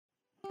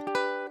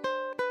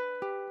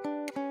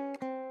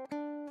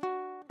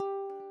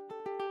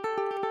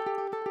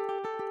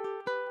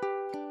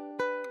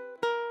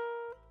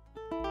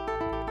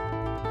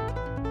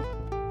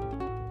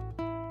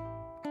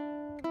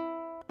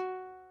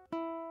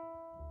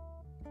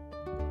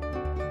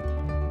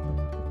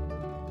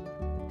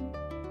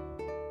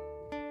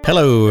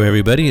Hello,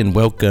 everybody, and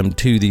welcome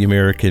to the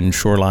American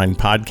Shoreline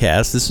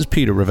Podcast. This is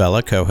Peter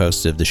Ravella,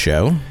 co-host of the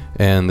show.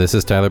 And this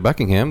is Tyler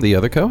Buckingham, the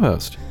other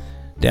co-host.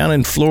 Down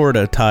in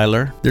Florida,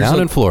 Tyler.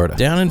 Down in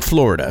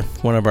Florida,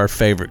 one of our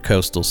favorite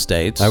coastal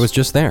states. I was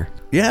just there.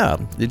 Yeah,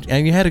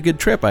 and you had a good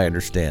trip, I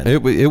understand.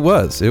 It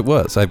was.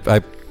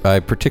 I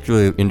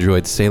particularly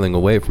enjoyed sailing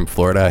away from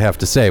Florida. I have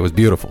to say, it was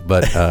beautiful.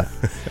 But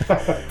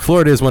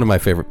Florida is one of my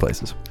favorite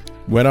places.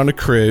 Went on a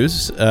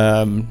cruise,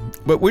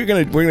 but we're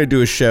gonna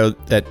do a show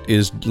that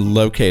is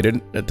located.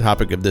 The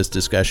topic of this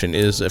discussion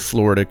is a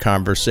Florida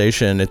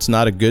conversation. It's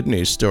not a good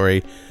news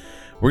story.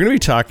 We're gonna be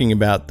talking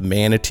about the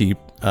manatee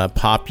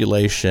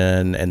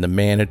population and the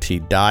manatee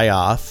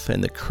die-off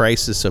and the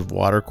crisis of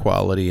water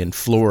quality in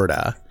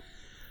Florida.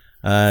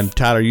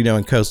 Tyler,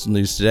 in Coastal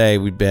News Today,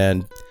 we've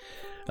been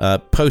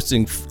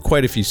posting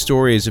quite a few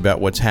stories about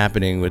what's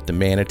happening with the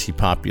manatee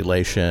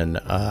population.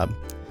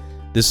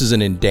 This is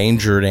an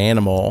endangered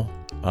animal,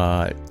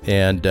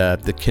 and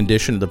the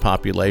condition of the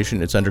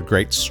population is under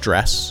great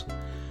stress.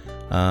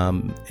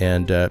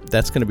 And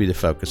that's going to be the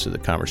focus of the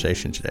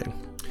conversation today.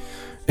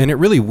 And it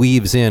really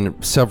weaves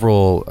in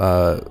several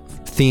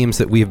themes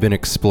that we've been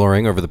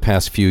exploring over the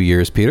past few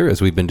years, Peter,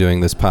 as we've been doing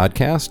this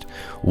podcast.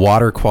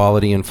 Water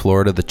quality in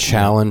Florida, the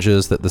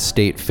challenges that the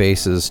state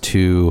faces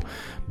to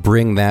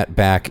bring that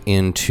back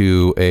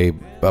into a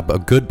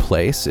good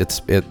place.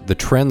 The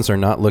trends are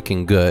not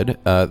looking good.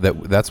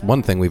 That's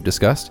one thing we've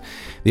discussed.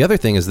 The other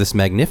thing is this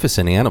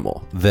magnificent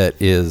animal that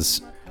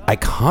is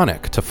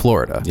iconic to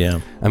Florida. Yeah.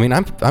 I mean,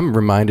 I'm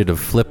reminded of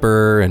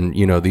Flipper and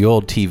the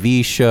old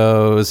TV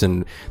shows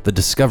and the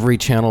Discovery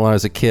Channel when I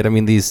was a kid. I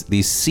mean,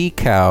 these sea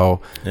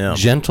cow,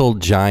 gentle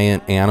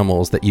giant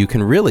animals that you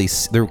can really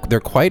they're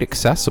quite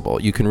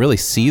accessible. You can really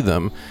see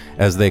them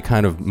as they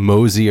kind of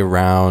mosey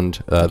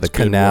around the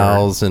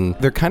canals, and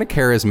they're kind of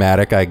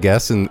charismatic, I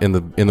guess, in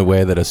the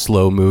way that a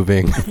slow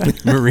moving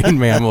marine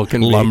mammal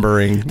can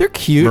lumbering. They're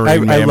cute.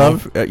 I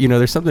love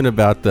there's something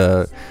about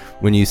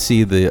when you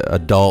see the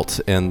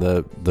adult and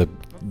the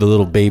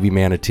little baby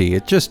manatee,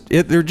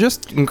 they're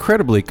just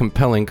incredibly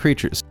compelling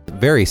creatures.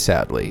 Very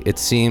sadly, it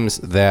seems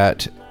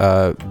that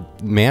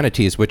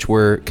manatees, which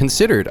were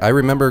considered, I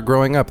remember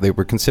growing up, they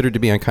were considered to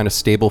be on kind of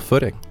stable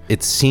footing.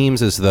 It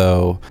seems as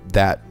though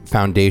that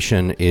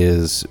foundation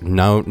is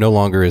no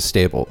longer as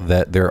stable,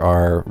 that there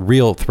are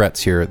real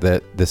threats here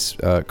that this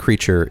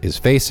creature is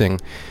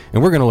facing.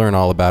 And we're going to learn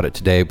all about it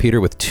today,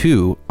 Peter, with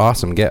two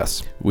awesome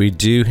guests. We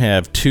do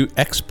have two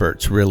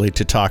experts really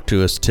to talk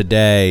to us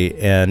today,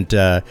 and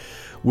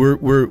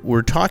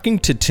we're talking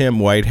to Tim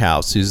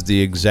Whitehouse, who's the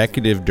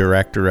executive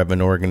director of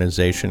an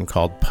organization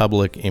called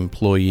Public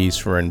Employees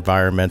for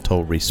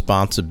Environmental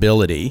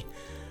Responsibility.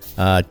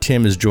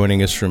 Tim is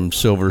joining us from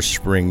Silver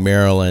Spring,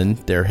 Maryland,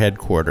 their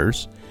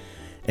headquarters.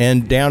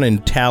 And down in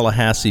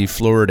Tallahassee,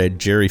 Florida,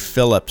 Jerry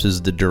Phillips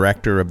is the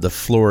director of the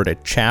Florida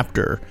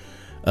chapter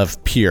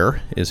of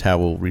PEER, is how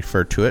we'll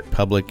refer to it,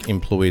 Public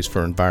Employees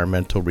for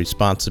Environmental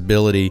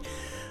Responsibility.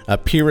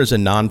 PEER is a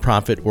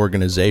nonprofit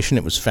organization.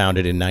 It was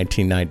founded in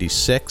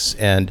 1996,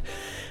 and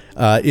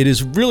it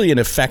is really an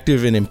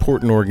effective and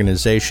important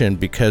organization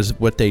because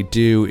what they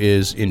do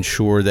is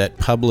ensure that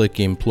public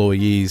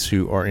employees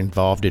who are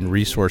involved in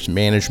resource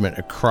management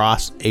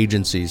across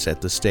agencies at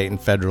the state and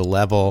federal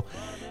level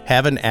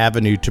have an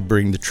avenue to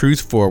bring the truth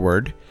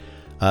forward.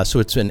 So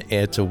it's a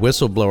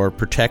whistleblower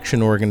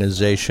protection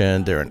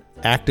organization. They're an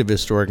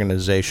activist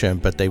organization,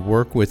 but they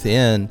work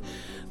within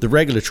the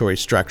regulatory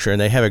structure,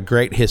 and they have a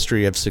great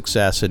history of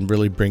success in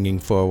really bringing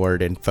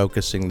forward and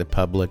focusing the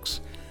public's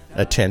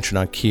attention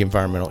on key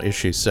environmental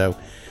issues. So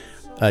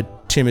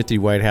Timothy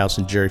Whitehouse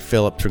and Jerry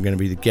Phillips are going to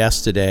be the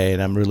guests today,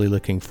 and I'm really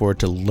looking forward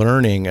to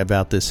learning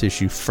about this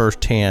issue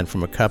firsthand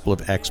from a couple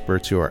of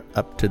experts who are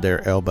up to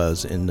their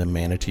elbows in the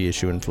manatee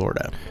issue in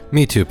Florida.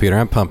 Me too, Peter.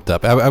 I'm pumped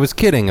up. I was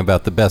kidding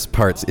about the best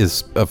parts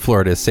of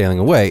Florida is sailing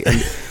away.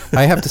 And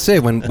I have to say,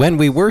 when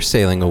we were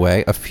sailing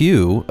away, a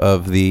few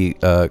of the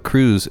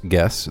cruise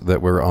guests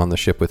that were on the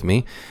ship with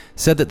me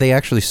said that they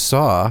actually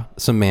saw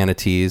some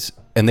manatees,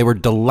 and they were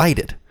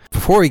delighted.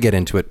 Before we get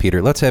into it,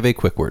 Peter, let's have a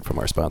quick word from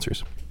our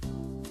sponsors.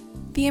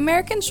 The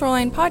American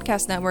Shoreline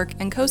Podcast Network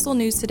and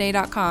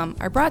CoastalNewsToday.com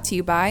are brought to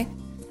you by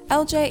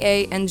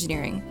LJA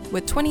Engineering.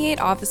 With 28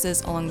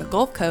 offices along the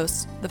Gulf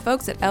Coast, the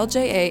folks at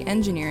LJA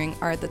Engineering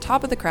are at the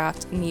top of the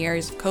craft in the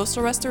areas of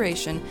coastal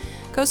restoration,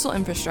 coastal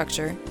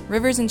infrastructure,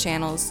 rivers and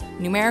channels,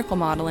 numerical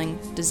modeling,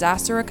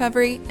 disaster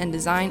recovery, and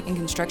design and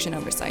construction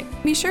oversight.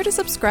 Be sure to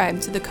subscribe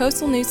to the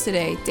Coastal News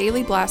Today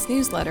Daily Blast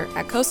newsletter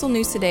at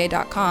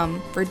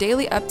CoastalNewsToday.com for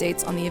daily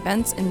updates on the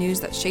events and news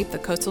that shape the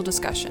coastal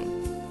discussion.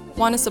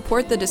 Want to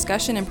support the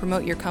discussion and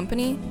promote your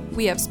company?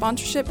 We have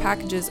sponsorship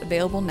packages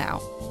available now.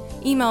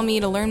 Email me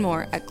to learn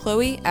more at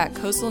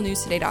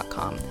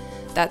chloe@coastalnewstoday.com.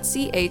 That's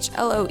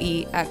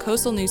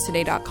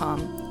CHLOE@coastalnewstoday.com.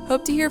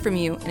 Hope to hear from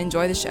you and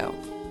enjoy the show.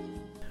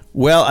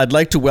 Well, I'd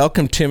like to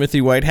welcome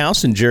Timothy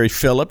Whitehouse and Jerry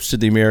Phillips to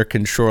the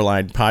American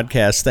Shoreline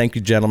Podcast. Thank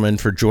you, gentlemen,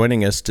 for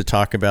joining us to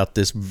talk about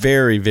this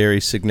very, very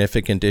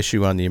significant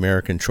issue on the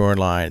American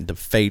shoreline, the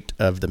fate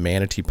of the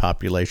manatee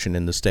population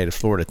in the state of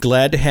Florida.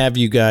 Glad to have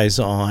you guys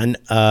on.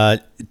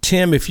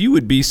 Tim, if you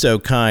would be so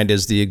kind,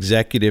 as the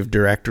Executive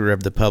Director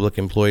of the Public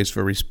Employees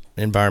for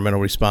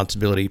Environmental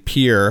Responsibility,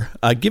 PEER,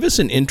 give us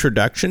an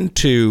introduction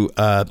to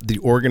the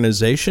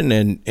organization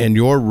and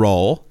your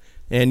role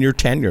and your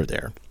tenure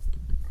there.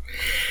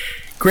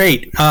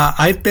 Great.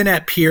 I've been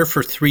at PEER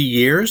for 3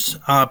 years.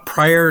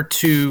 Prior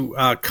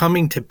to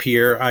coming to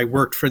PEER, I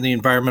worked for the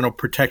Environmental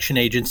Protection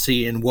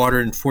Agency in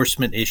water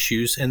enforcement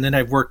issues, and then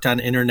I've worked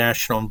on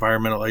international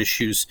environmental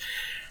issues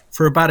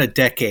for about a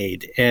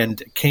decade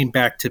and came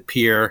back to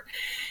PEER.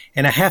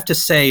 And I have to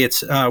say,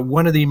 it's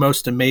one of the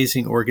most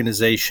amazing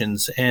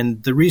organizations.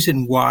 And the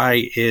reason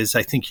why is,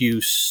 I think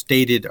you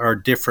stated our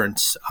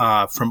difference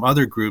from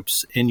other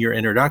groups in your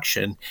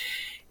introduction,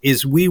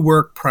 is we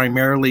work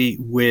primarily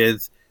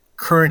with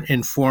current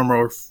and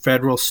former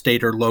federal,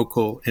 state, or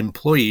local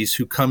employees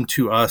who come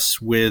to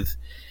us with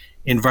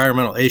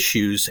environmental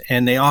issues,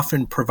 and they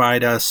often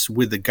provide us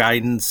with the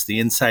guidance, the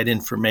inside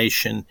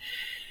information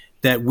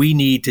that we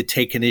need to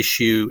take an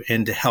issue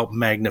and to help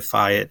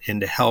magnify it and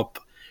to help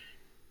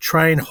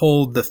try and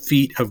hold the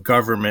feet of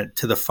government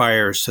to the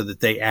fire so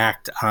that they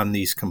act on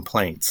these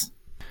complaints.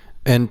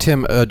 And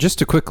Tim, just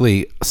to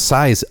quickly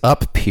size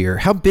up PEER,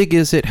 how big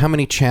is it? How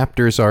many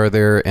chapters are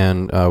there?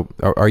 And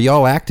are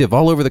y'all active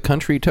all over the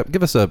country?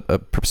 Give us a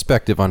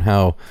perspective on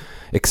how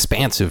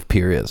expansive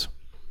PEER is.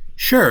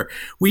 Sure.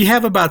 We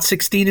have about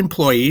 16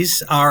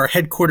 employees. Our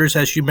headquarters,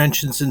 as you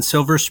mentioned, is in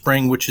Silver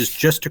Spring, which is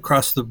just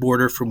across the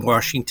border from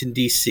Washington,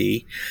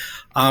 D.C.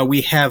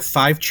 We have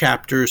 5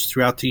 chapters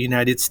throughout the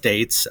United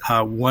States,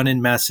 one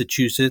in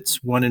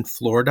Massachusetts, one in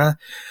Florida,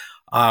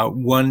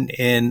 one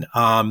in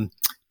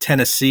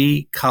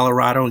Tennessee,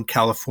 Colorado, and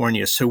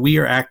California. So we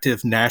are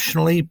active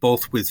nationally,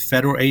 both with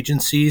federal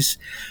agencies.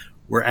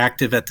 We're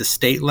active at the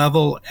state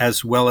level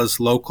as well as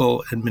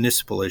local and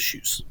municipal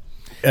issues.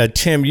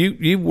 Tim,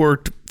 you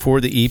worked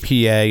for the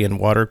EPA and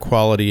water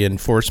quality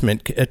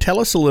enforcement. Tell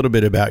us a little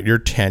bit about your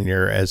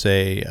tenure as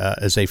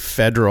a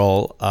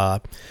federal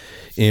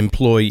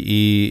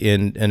employee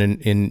in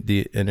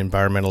an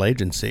environmental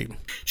agency.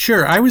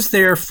 Sure. I was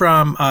there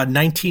from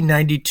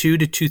 1992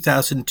 to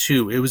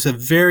 2002. It was a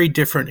very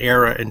different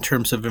era in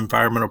terms of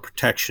environmental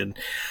protection.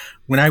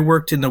 When I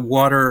worked in the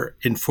Water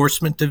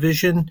Enforcement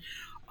Division,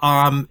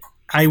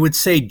 I would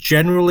say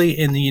generally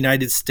in the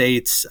United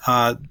States,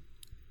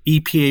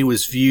 EPA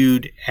was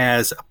viewed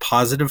as a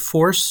positive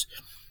force.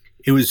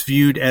 It was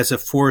viewed as a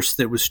force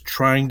that was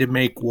trying to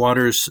make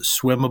waters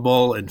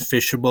swimmable and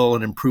fishable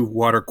and improve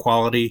water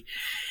quality.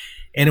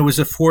 And it was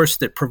a force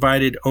that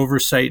provided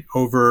oversight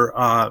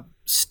over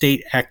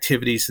state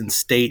activities and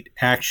state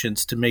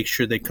actions to make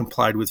sure they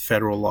complied with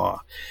federal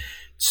law.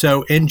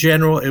 So in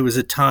general, it was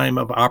a time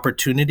of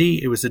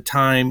opportunity. It was a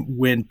time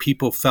when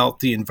people felt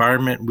the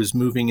environment was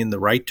moving in the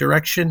right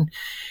direction.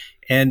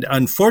 And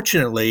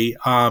unfortunately,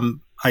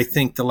 I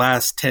think the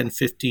last 10,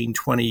 15,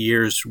 20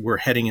 years, we're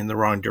heading in the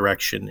wrong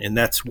direction. And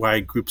that's why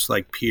groups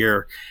like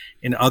PEER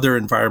and other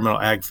environmental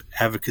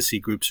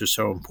advocacy groups are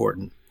so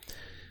important.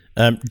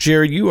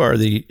 Jerry, you are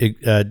the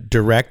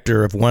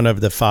director of one of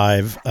the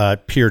 5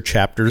 PEER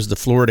chapters, the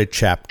Florida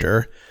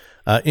chapter.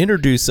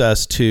 Introduce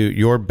us to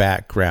your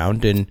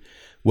background and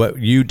what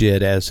you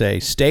did as a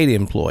state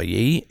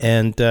employee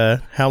and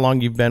how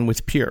long you've been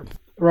with PEER.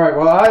 Right.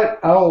 Well,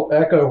 I'll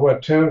echo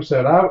what Tim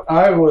said.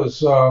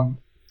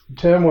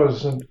 Tim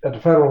was at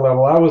the federal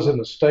level. I was in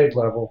the state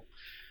level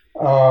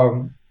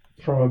from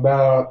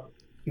about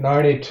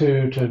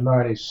 92 to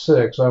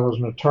 96. I was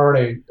an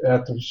attorney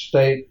at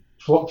the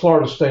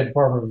Florida State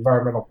Department of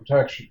Environmental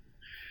Protection,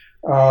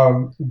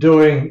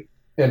 doing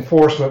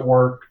enforcement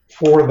work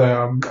for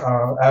them,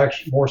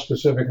 actually more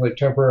specifically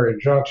temporary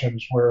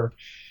injunctions, where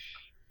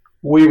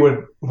we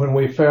would, when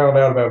we found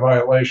out about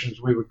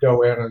violations, we would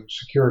go in and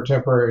secure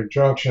temporary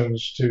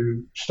injunctions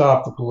to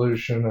stop the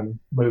pollution and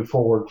move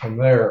forward from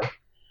there.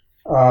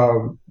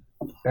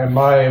 And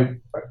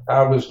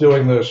I was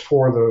doing this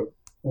for the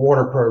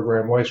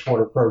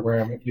wastewater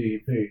program at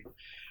DEP.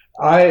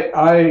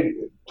 I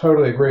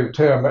totally agree with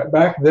Tim.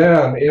 Back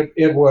then,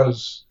 it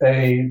was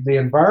the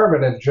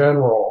environment in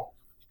general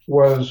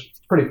was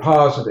pretty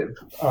positive.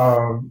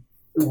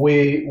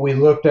 We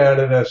looked at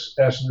it as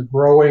a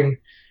growing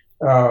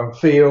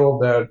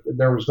field, that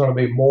there was going to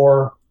be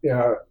more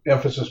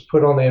emphasis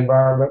put on the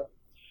environment.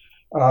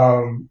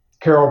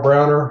 Carol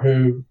Browner,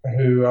 who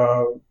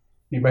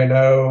you may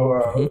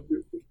know,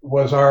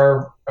 was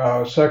our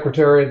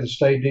secretary of the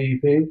state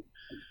DEP,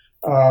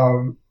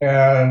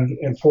 and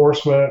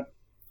enforcement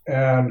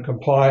and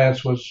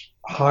compliance was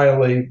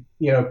highly,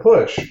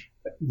 pushed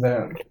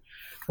then.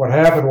 What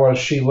happened was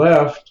she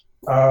left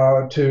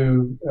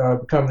to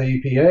become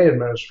the EPA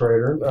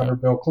administrator under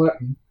Bill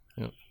Clinton,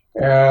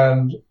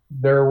 and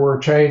there were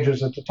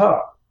changes at the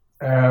top.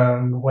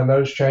 And when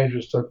those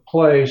changes took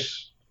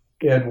place,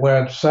 it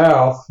went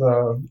south,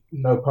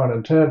 no pun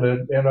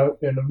intended, in a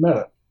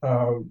minute.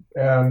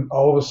 and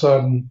all of a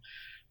sudden,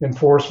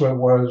 enforcement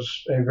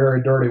was a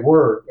very dirty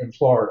word in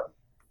Florida.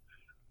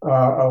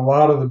 A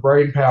lot of the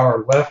brain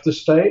power left the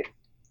state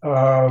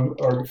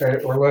or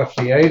left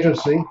the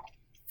agency,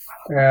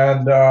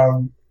 and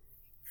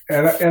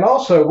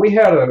also we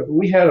had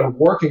a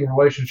working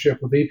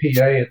relationship with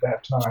EPA at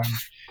that time.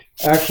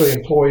 Actually,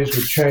 employees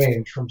would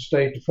change from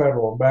state to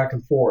federal and back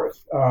and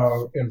forth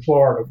in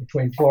Florida,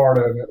 between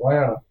Florida and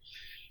Atlanta,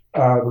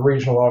 the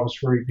regional office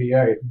for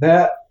EPA.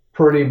 That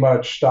pretty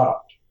much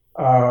stopped.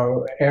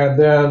 And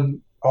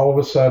then all of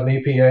a sudden,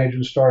 EPA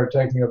just started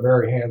taking a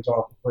very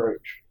hands-off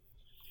approach.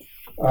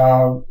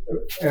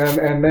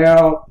 And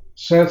now,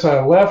 since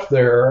I left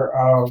there,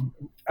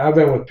 I've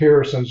been with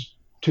Pierce since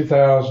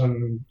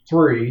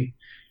 2003.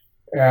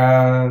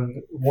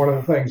 And one of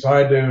the things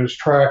I do is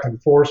track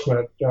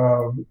enforcement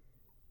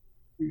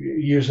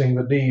using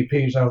the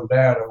DEP's own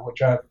data,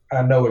 which I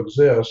know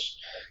exists.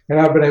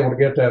 And I've been able to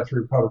get that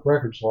through public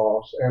records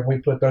laws. And we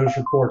put those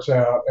reports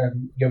out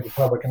and give the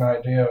public an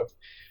idea of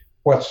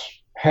what's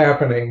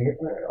happening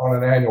on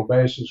an annual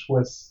basis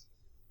with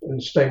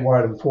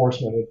statewide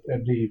enforcement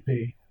at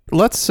DEP.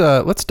 Let's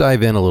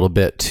dive in a little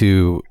bit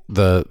to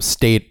the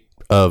state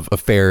of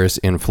affairs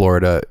in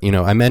Florida. You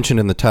know, I mentioned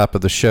in the top of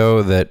the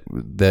show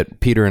that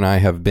Peter and I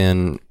have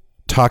been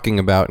talking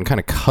about and kind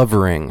of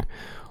covering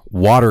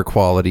water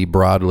quality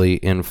broadly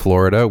in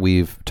Florida.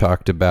 We've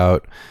talked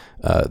about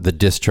the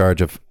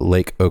discharge of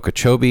Lake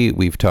Okeechobee.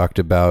 We've talked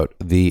about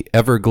the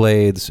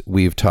Everglades.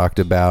 We've talked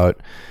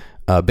about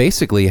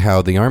basically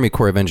how the Army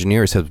Corps of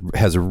Engineers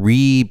has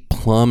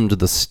replumbed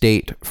the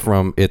state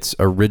from its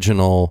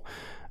original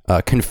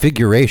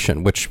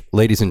configuration, which,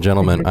 ladies and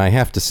gentlemen, I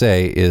have to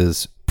say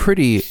is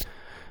pretty.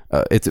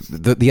 It's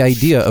the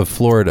idea of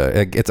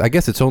Florida. I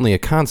guess it's only a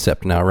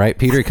concept now, right,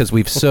 Peter? Because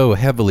we've so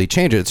heavily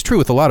changed it. It's true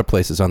with a lot of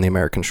places on the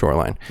American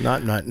shoreline.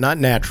 Not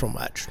natural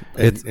much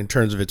in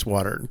terms of its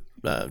water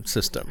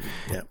system.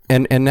 Yeah.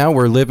 And now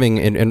we're living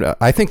in. And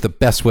I think the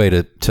best way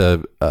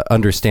to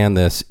understand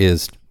this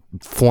is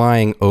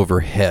flying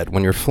overhead.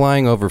 When you're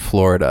flying over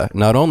Florida,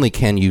 not only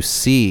can you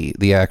see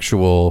the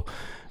actual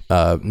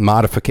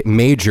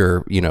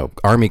major,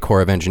 Army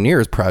Corps of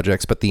Engineers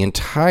projects, but the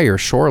entire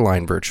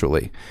shoreline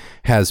virtually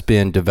has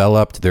been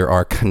developed. There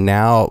are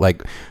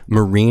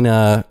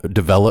marina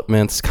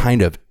developments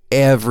kind of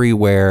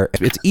everywhere.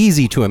 It's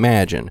easy to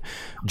imagine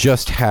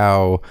just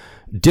how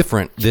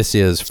different this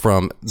is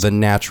from the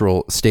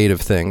natural state of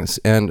things.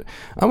 And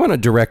I want to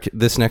direct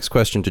this next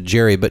question to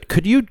Jerry, but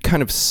could you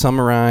kind of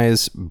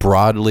summarize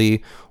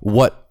broadly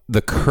what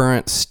the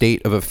current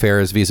state of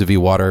affairs vis-a-vis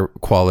water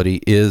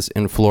quality is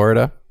in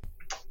Florida?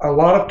 A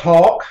lot of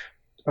talk,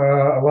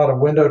 a lot of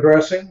window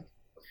dressing.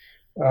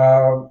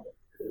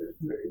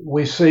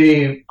 We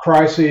see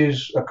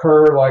crises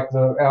occur like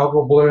the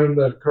algal bloom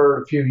that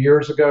occurred a few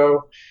years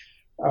ago.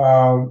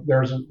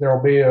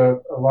 There'll be a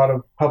lot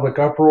of public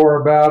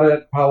uproar about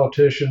it.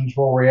 Politicians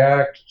will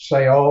react,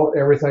 say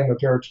everything that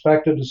they're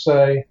expected to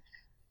say,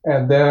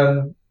 and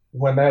then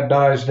when that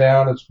dies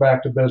down, it's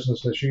back to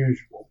business as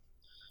usual.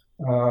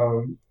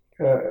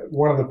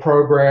 One of the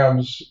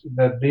programs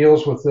that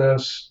deals with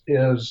this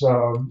is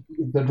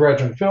the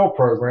Dredge and Fill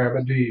program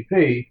at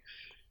DEP,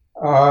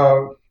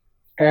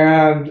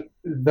 and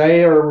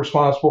they are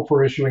responsible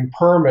for issuing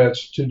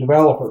permits to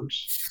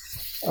developers.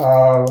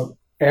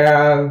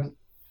 And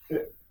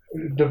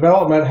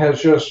development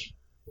has just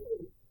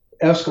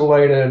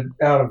escalated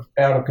out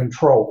of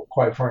control,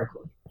 quite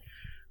frankly.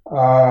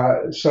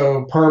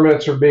 So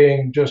permits are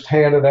being just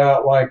handed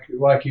out like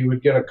you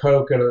would get a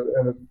Coke at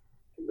a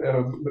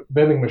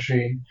vending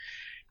machine,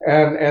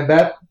 and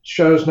that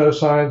shows no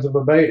signs of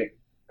abating.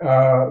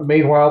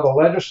 Meanwhile, the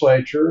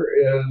legislature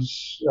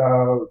is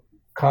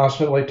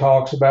constantly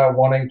talks about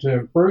wanting to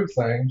improve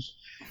things,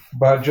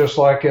 but just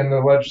like in the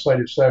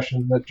legislative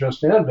session that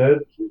just ended,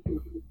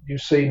 you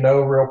see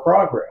no real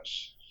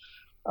progress.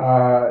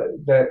 And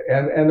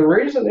the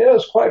reason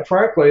is, quite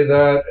frankly,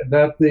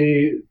 that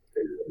the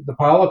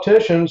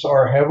politicians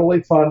are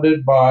heavily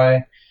funded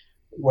by,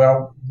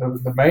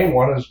 the main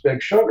one is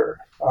Big Sugar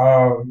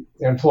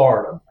in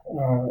Florida,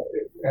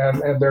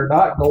 and they're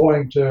not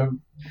going to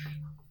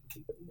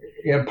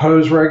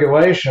impose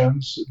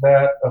regulations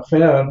that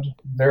offend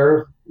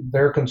their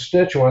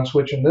constituents,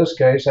 which in this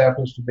case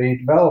happens to be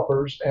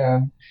developers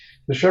and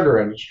the sugar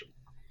industry.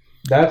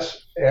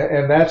 That's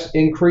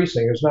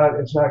increasing. It's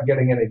not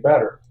getting any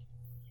better.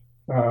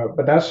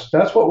 But that's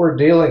what we're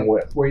dealing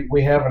with.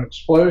 We have an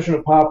explosion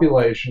of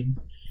population,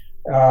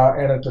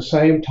 and at the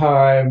same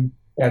time,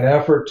 an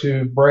effort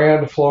to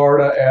brand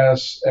Florida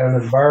as an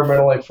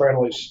environmentally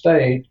friendly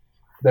state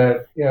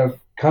that,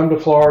 come to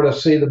Florida,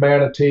 see the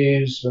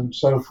manatees and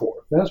so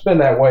forth. And it's been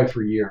that way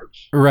for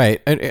years.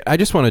 Right. And I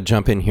just want to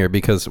jump in here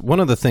because one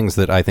of the things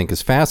that I think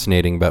is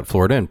fascinating about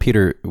Florida, and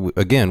Peter,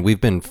 again,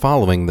 we've been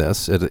following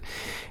this,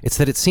 it's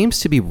that it seems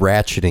to be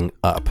ratcheting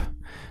up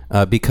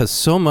because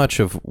so much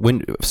of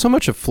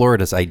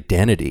Florida's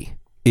identity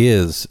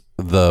is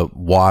the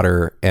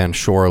water and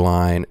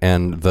shoreline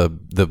and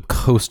the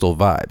coastal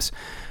vibes.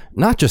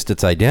 not just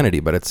its identity,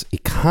 but its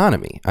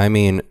economy. I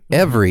mean,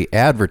 every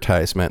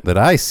advertisement that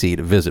I see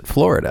to visit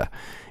Florida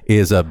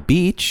is a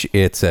beach,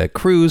 it's a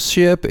cruise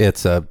ship,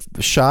 it's a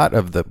shot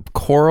of the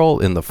coral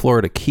in the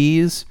Florida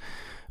Keys,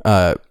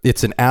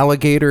 it's an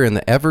alligator in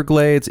the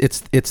Everglades.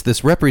 It's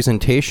this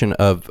representation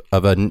of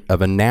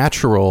a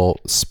natural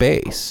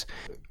space.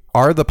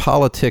 Are the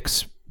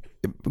politics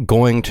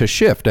going to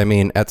shift? I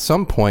mean, at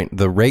some point,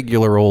 the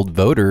regular old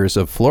voters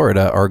of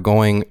Florida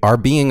are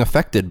being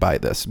affected by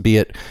this, be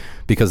it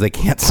because they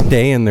can't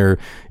stay in their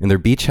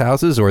beach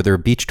houses, or their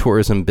beach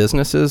tourism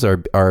businesses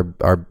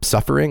are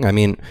suffering. I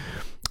mean,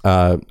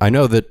 I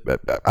know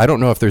that I don't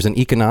know if there's an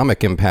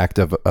economic impact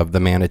of the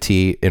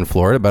manatee in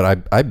Florida,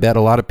 but I bet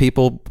a lot of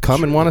people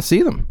come and want to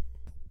see them.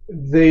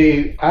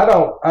 I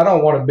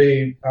don't want to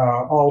be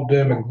all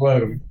doom and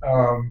gloom,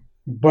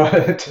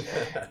 but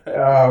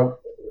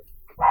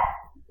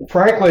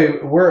frankly,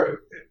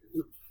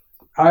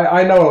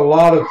 I know a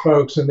lot of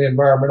folks in the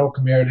environmental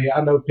community.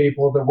 I know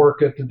people that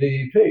work at the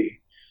DEP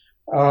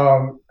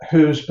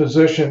whose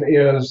position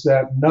is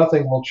that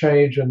nothing will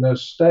change in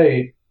this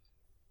state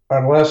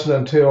unless and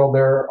until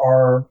there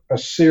are a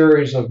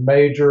series of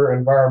major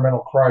environmental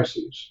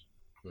crises,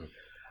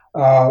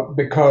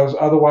 because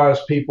otherwise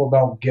people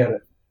don't get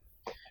it.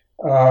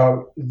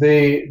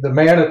 The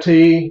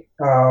manatee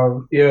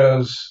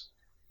is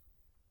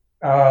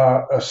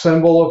a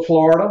symbol of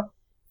Florida.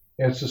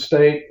 It's a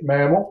state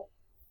mammal.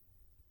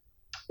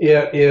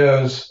 It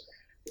is,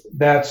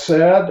 that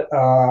said,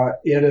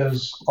 it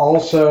is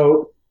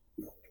also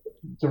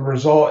the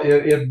result,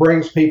 it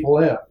brings people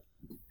in.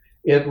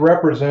 It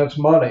represents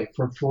money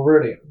for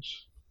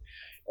Floridians.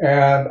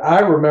 And I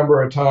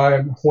remember a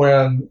time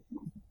when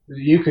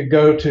you could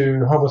go to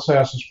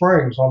Homosassa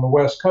Springs on the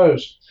West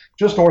Coast,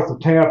 just north of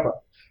Tampa.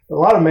 A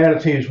lot of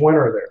manatees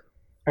winter there.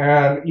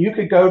 And you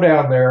could go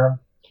down there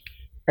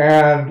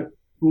and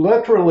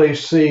literally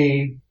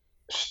see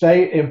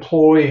state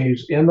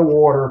employees in the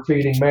water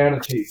feeding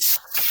manatees.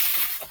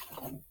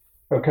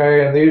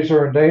 Okay, and these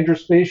are endangered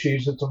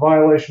species. It's a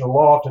violation of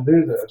law to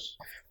do this.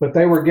 But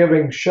they were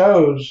giving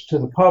shows to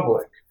the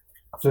public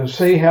to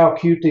see how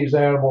cute these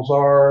animals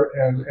are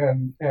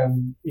and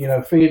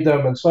feed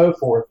them and so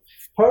forth.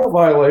 Total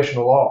violation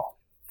of law.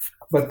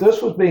 But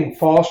this was being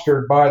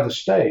fostered by the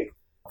state.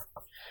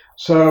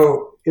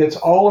 So it's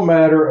all a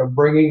matter of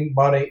bringing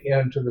money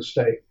into the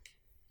state.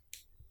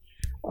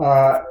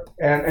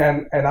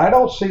 And I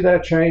don't see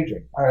that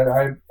changing.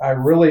 I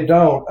really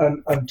don't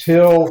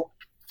until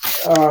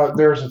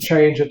there's a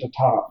change at the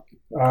top.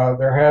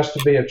 There has to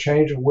be a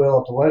change of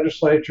will at the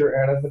legislature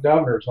and in the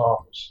governor's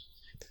office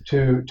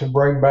to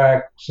bring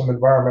back some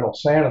environmental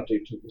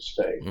sanity to the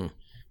state.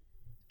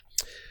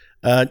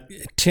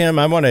 Tim,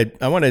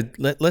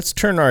 let's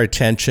turn our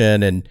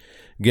attention and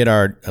get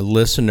our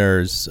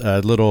listeners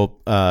a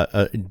little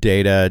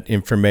data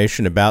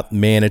information about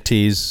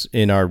manatees.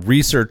 In our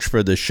research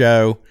for the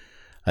show,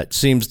 it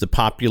seems the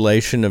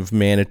population of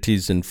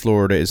manatees in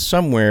Florida is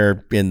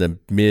somewhere in the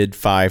mid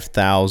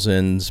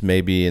 5,000s,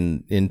 maybe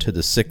into the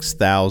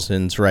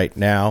 6,000s right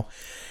now.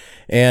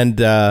 And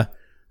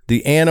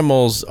the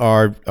animals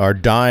are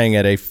dying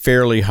at a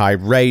fairly high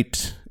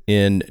rate.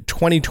 In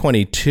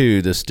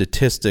 2022, the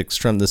statistics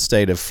from the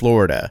state of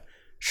Florida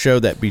show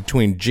that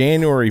between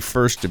January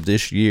 1st of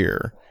this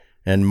year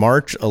and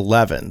March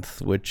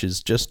 11th, which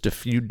is just a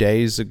few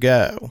days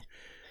ago,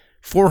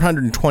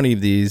 420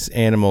 of these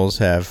animals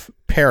have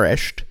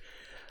perished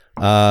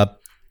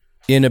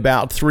in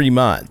about 3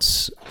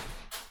 months.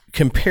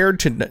 Compared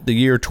to the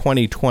year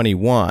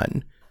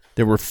 2021,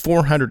 there were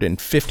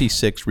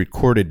 456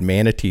 recorded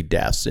manatee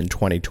deaths in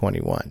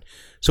 2021.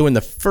 So in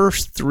the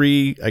first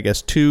two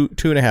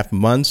and a half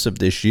months of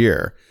this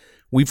year,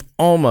 we've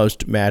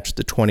almost matched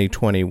the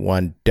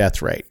 2021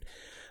 death rate.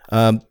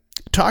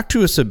 Talk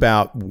to us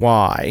about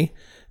why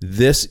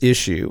this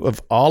issue,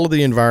 of all of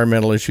the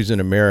environmental issues in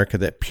America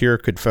that PURE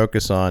could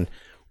focus on,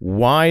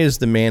 why is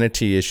the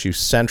manatee issue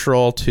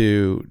central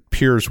to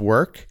PURE's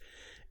work?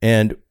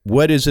 And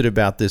what is it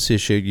about this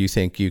issue you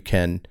think you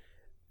can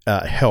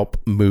help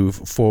move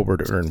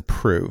forward or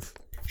improve?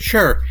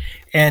 Sure.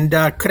 And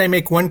could I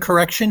make one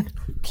correction?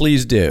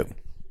 Please do.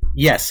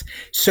 Yes.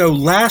 So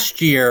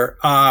last year,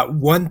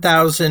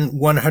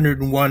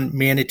 1,101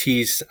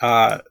 manatees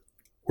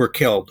were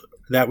killed.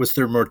 That was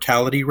their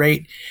mortality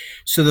rate.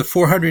 So the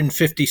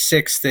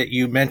 456 that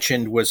you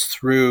mentioned was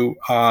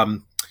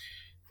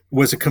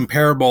was a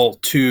comparable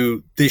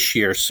to this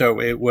year. So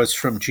it was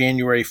from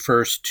January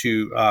 1st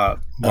to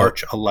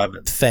March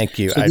 11th. Thank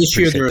you. So this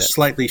year there were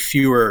slightly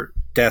fewer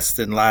deaths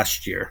than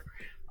last year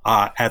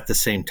at the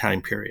same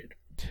time period.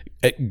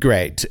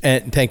 Great.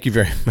 And thank you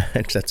very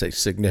much. That's a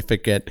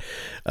significant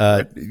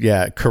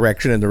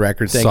correction in the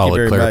record. Thank Solid you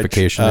very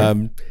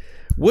clarification.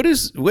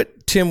 much.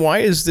 Tim, why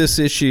is this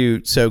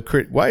issue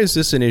why is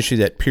this an issue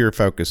that PURE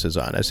focuses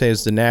on? I say,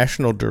 as the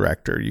national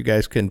director, you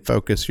guys can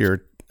focus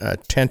your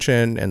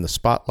attention and the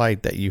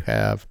spotlight that you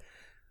have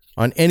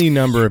on any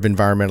number of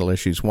environmental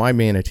issues. Why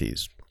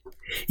manatees?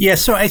 Yeah,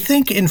 so I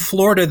think in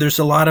Florida, there's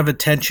a lot of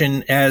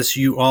attention, as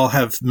you all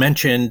have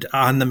mentioned,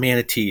 on the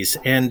manatees.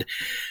 And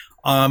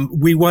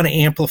we want to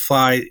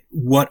amplify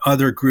what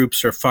other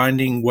groups are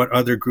finding, what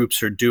other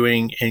groups are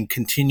doing, and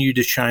continue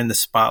to shine the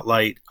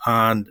spotlight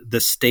on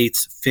the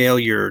state's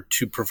failure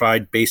to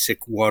provide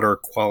basic water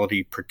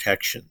quality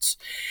protections.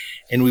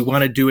 And we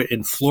want to do it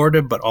in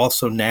Florida, but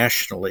also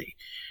nationally,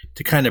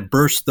 to kind of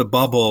burst the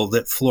bubble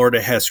that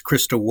Florida has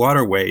crystal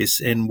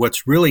waterways. And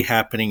what's really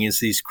happening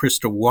is these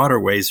crystal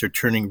waterways are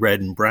turning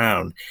red and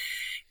brown.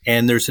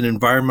 And there's an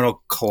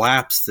environmental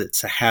collapse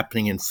that's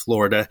happening in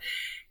Florida.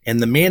 And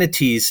the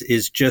manatees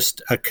is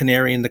just a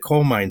canary in the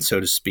coal mine, so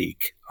to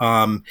speak.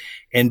 And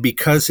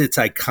because it's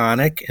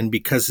iconic and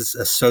because it's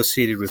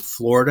associated with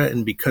Florida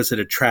and because it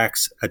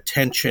attracts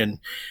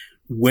attention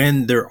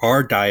when there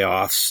are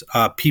die-offs,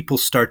 people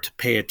start to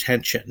pay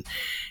attention.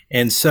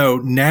 And so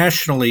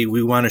nationally,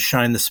 we want to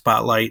shine the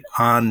spotlight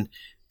on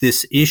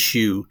this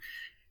issue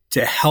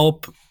to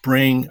help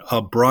bring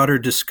a broader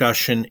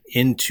discussion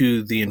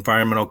into the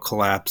environmental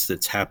collapse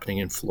that's happening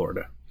in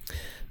Florida.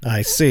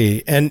 I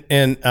see.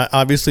 And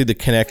obviously the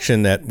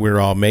connection that we're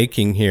all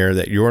making here,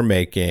 that you're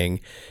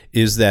making,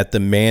 is that the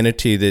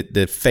manatee,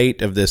 the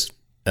fate of this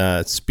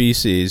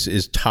species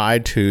is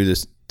tied to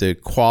the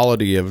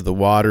quality of the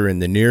water in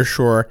the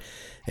nearshore.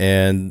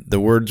 And the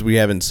words we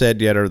haven't said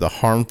yet are the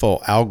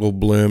harmful algal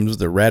blooms,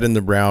 the red and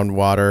the brown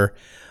water.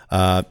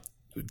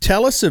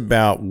 Tell us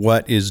about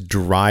what is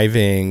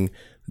driving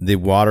the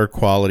water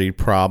quality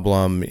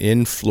problem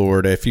in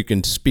Florida. If you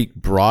can speak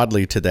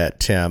broadly to that,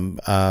 Tim.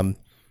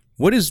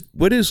 What is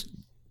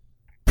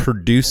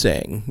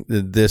producing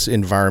this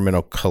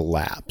environmental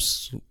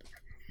collapse?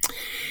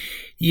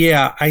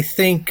 Yeah, I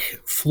think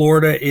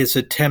Florida is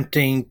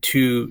attempting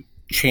to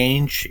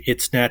change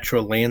its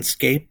natural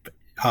landscape.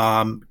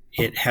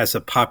 It has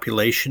a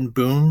population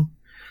boom.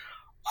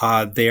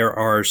 There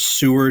are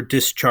sewer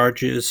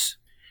discharges.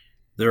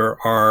 There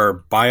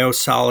are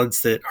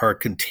biosolids that are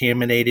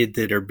contaminated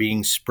that are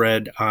being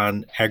spread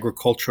on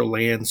agricultural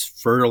lands,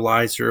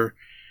 fertilizer.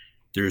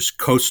 There's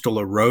coastal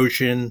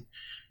erosion.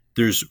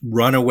 There's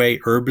runaway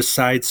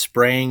herbicide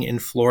spraying in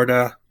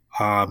Florida.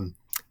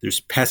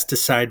 There's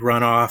pesticide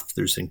runoff.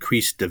 There's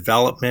increased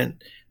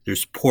development.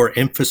 There's poor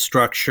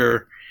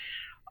infrastructure.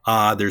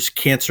 There's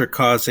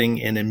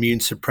cancer-causing and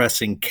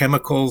immune-suppressing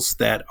chemicals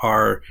that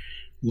are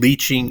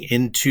leaching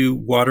into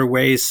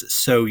waterways.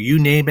 So you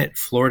name it,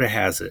 Florida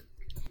has it.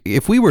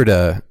 If we were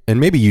to, and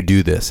maybe you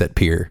do this at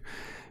Pier,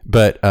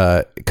 but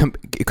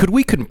could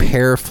we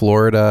compare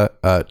Florida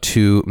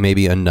to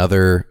maybe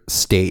another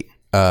state?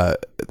 I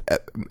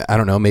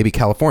don't know, maybe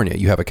California.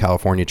 You have a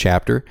California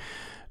chapter.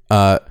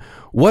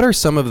 What are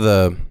some of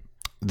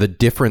the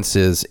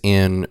differences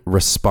in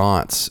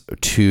response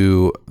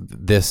to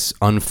this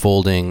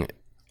unfolding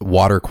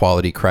water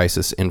quality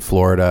crisis in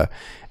Florida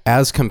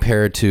as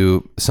compared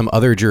to some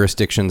other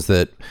jurisdictions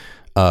that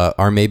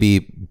are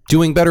maybe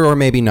doing better or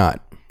maybe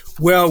not?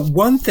 Well,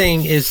 one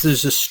thing is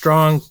there's a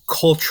strong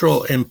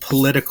cultural and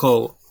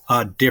political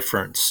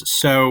difference.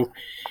 So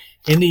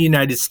in the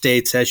United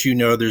States, as you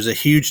know, there's a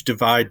huge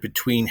divide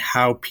between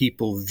how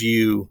people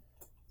view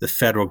the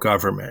federal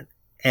government.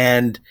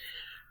 And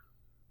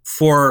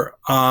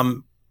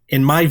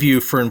in my view,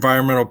 for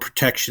environmental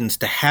protections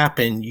to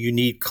happen, you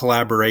need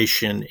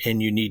collaboration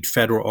and you need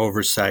federal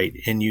oversight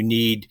and you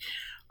need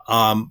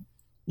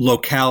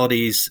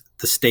localities,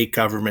 the state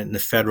government and the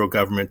federal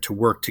government to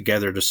work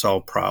together to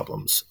solve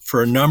problems.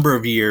 For a number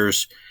of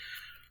years,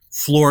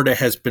 Florida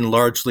has been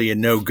largely a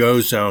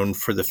no-go zone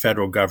for the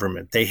federal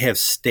government. They have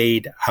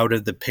stayed out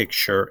of the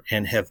picture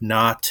and have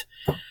not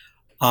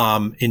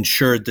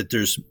ensured that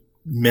there's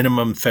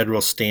minimum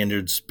federal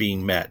standards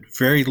being met.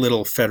 Very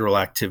little federal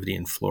activity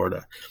in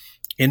Florida.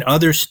 In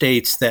other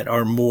states that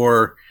are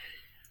more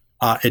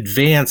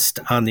advanced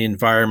on the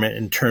environment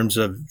in terms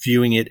of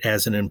viewing it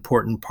as an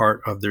important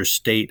part of their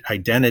state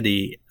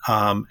identity,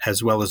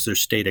 as well as their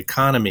state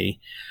economy,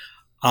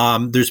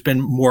 there's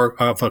been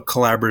more of a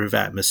collaborative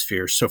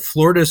atmosphere. So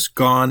Florida's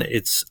gone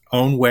its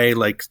own way,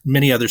 like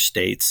many other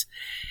states.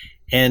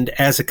 And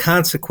as a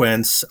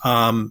consequence,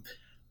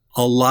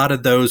 a lot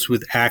of those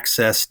with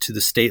access to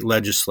the state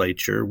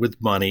legislature with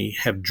money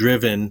have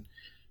driven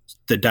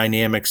the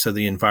dynamics of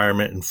the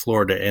environment in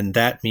Florida. And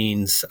that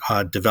means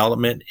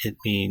development. It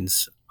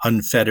means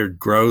unfettered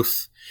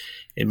growth.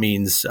 It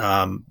means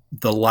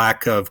the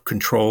lack of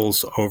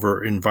controls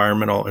over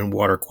environmental and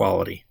water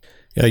quality.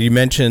 You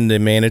mentioned the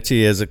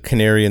manatee as a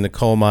canary in the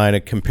coal mine.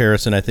 A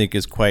comparison I think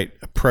is quite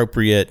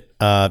appropriate.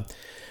 The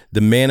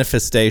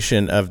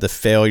manifestation of the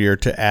failure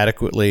to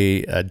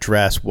adequately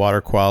address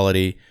water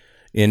quality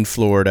in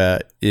Florida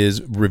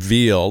is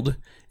revealed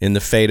in the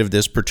fate of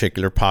this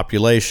particular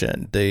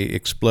population. The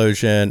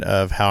explosion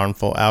of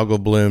harmful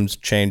algal blooms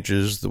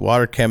changes the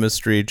water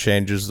chemistry,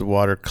 changes the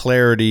water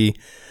clarity.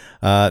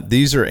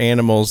 These are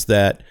animals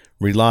that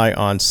rely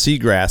on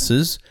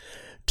seagrasses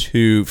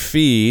to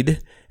feed,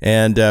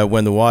 and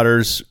when the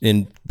water's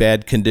in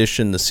bad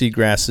condition, the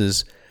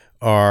seagrasses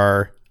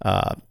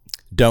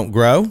don't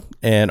grow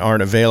and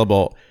aren't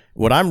available.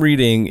 what I'm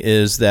reading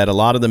is that a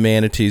lot of the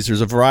manatees,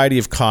 there's a variety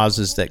of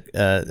causes that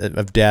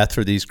of death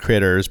for these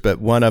critters, but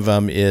one of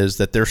them is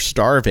that they're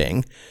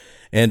starving.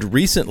 And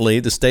recently,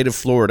 the state of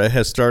Florida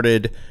has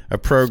started a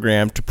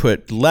program to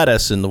put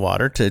lettuce in the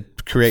water to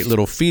create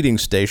little feeding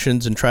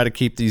stations and try to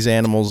keep these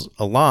animals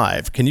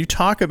alive. Can you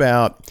talk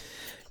about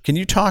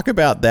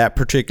that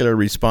particular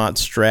response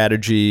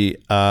strategy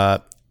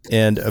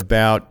and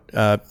about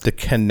the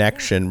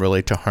connection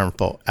really to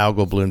harmful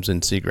algal blooms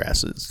and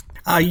seagrasses?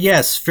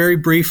 Yes, very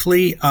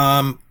briefly.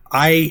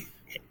 I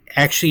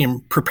actually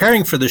am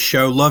preparing for the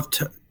show. Love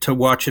to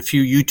watch a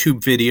few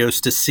YouTube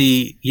videos to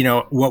see,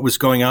 what was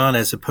going on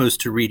as opposed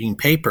to reading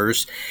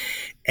papers.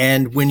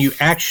 And when you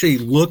actually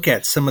look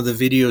at some of the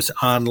videos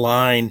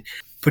online,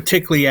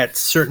 particularly at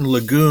certain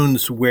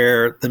lagoons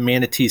where the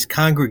manatees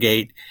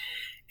congregate,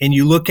 and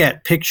you look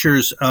at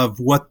pictures of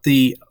what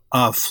the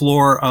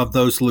floor of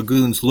those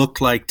lagoons looked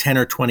like 10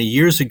 or 20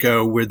 years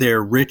ago, where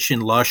they're rich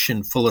and lush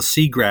and full of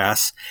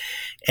seagrass.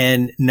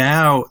 And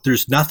now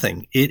there's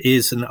nothing. It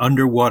is an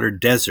underwater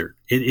desert.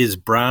 It is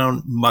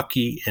brown,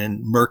 mucky,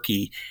 and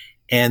murky.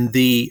 And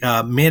the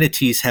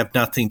manatees have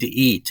nothing to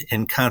eat,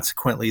 and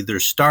consequently they're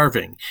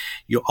starving.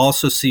 You'll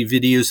also see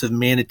videos of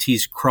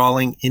manatees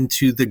crawling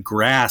into the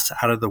grass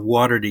out of the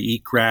water to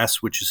eat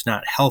grass, which is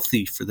not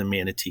healthy for the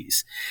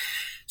manatees.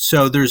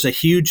 So there's a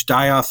huge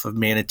die-off of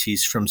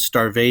manatees from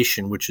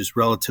starvation, which is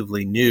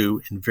relatively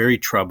new and very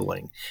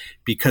troubling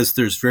because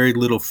there's very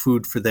little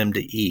food for them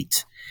to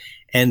eat.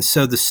 And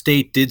so the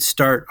state did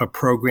start a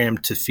program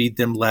to feed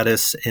them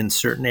lettuce in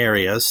certain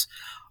areas.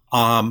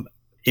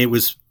 It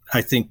was,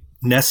 I think,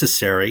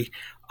 necessary.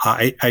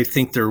 I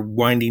think they're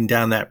winding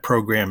down that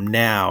program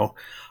now.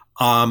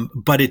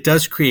 But it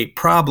does create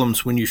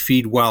problems when you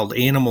feed wild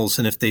animals,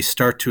 and if they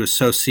start to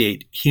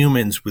associate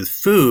humans with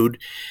food,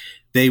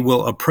 they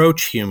will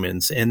approach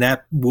humans, and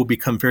that will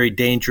become very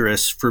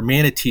dangerous for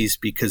manatees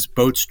because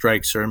boat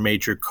strikes are a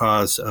major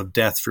cause of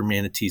death for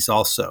manatees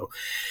also.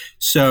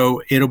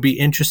 So it'll be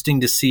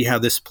interesting to see how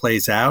this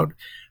plays out,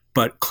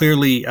 but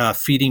clearly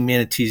feeding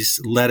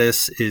manatees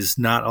lettuce is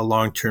not a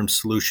long-term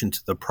solution to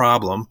the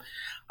problem.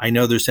 I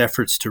know there's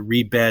efforts to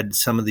rebed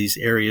some of these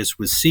areas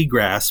with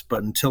seagrass,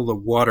 but until the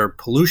water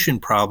pollution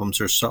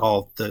problems are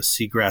solved, the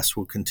seagrass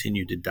will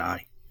continue to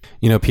die.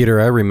 Peter,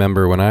 I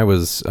remember when I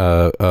was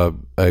a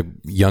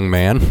young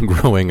man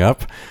growing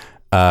up,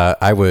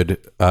 I would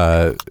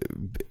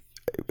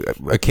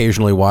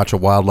occasionally watch a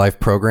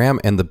wildlife program,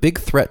 and the big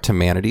threat to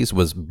manatees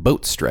was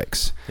boat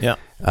strikes. Yeah.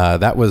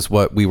 That was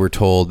what we were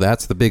told.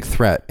 That's the big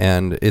threat.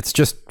 And it's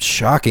just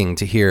shocking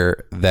to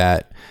hear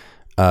that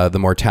the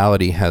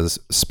mortality has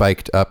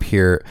spiked up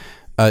here.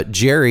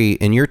 Jerry,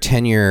 in your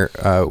tenure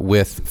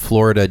with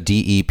Florida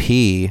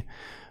DEP,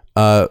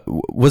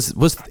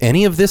 was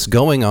any of this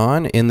going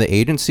on in the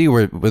agency?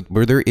 Were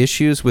there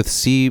issues with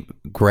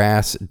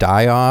seagrass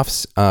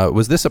die-offs?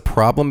 Was this a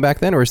problem back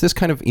then, or has this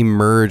kind of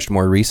emerged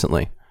more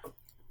recently?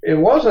 It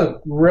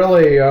wasn't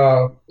really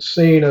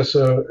seen as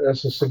a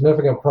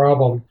significant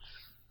problem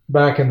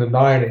back in the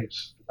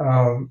 90s,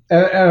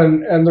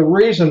 and the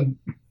reason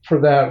for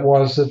that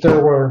was that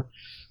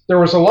there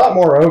was a lot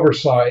more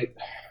oversight,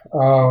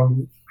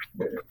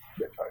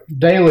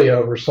 daily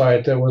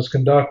oversight that was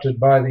conducted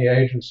by the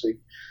agency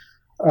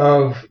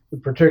of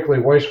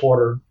particularly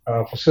wastewater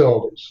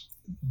facilities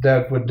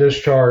that would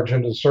discharge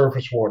into the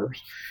surface waters.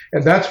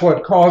 And that's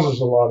what causes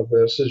a lot of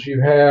this, is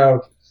you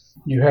have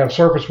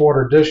surface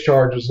water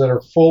discharges that are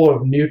full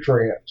of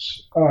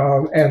nutrients,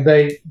 and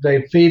they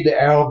feed the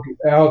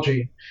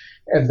algae,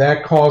 and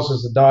that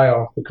causes the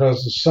die-off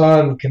because the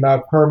sun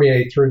cannot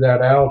permeate through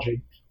that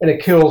algae, and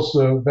it kills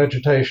the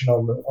vegetation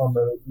on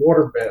the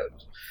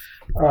waterbed.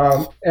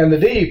 And the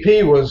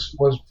DEP was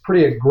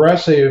pretty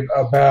aggressive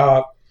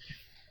about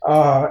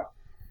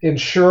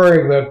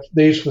ensuring that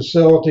these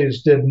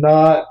facilities did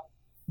not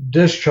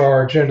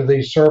discharge into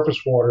these surface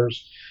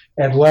waters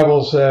at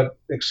levels that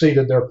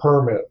exceeded their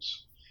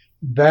permits.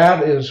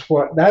 That's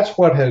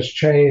what has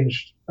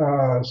changed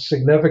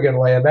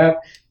significantly, and that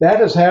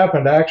has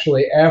happened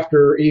actually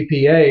after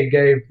EPA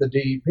gave the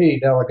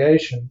DEP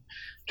delegation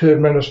to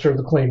administer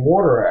the Clean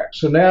Water Act.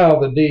 So now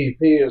the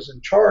DEP is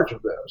in charge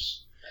of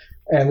this,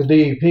 and the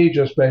DEP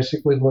just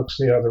basically looks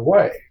the other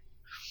way.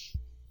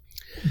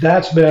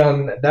 That's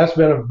been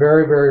a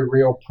very, very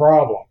real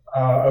problem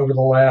over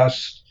the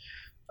last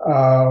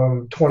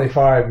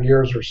 25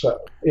 years or so.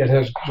 It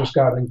has just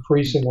gotten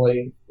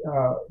increasingly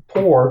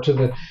poor to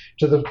the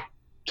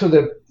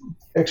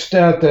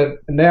extent that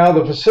now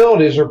the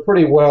facilities are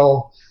pretty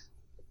well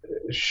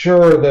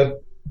sure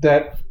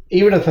that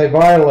even if they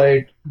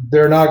violate,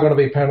 they're not going to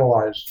be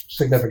penalized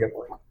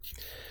significantly.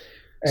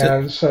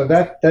 And so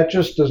that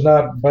just does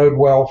not bode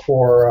well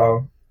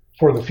for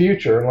the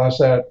future unless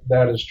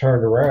that is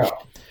turned around.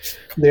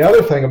 The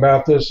other thing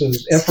about this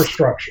is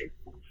infrastructure.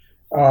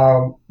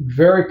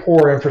 Very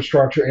poor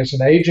infrastructure. It's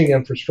an aging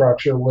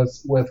infrastructure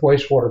with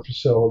wastewater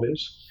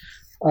facilities,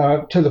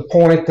 to the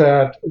point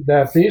that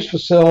these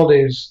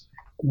facilities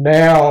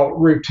now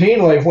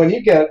routinely,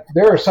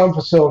 there are some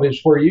facilities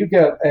where you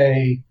get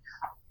a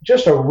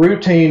just a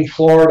routine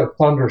Florida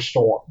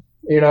thunderstorm.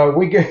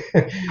 We get,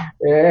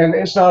 and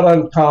it's not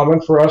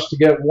uncommon for us to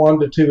get 1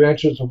 to 2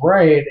 inches of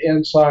rain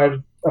inside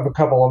of a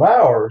couple of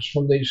hours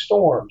from these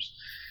storms.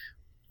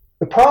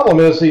 The problem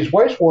is these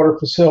wastewater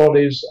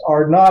facilities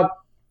are not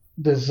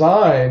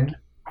designed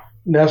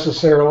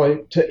necessarily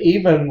to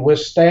even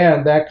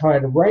withstand that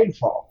kind of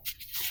rainfall.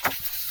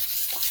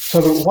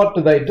 So what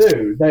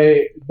do?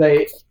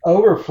 They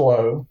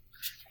overflow,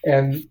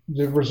 and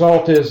the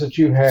result is that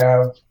you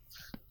have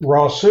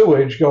raw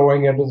sewage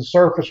going into the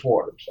surface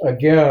waters,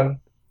 again,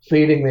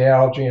 feeding the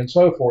algae and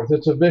so forth.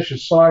 It's a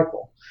vicious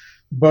cycle.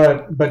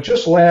 But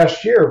just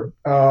last year,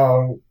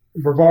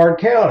 Brevard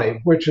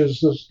County, which is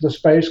the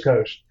Space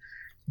Coast,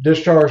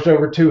 discharged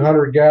over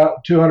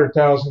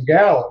 200,000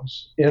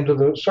 gallons into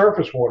the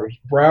surface waters.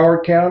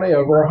 Broward County,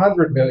 over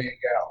 100 million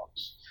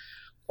gallons.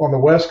 On the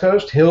West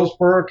Coast,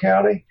 Hillsborough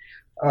County,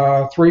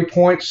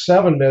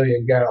 3.7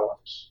 million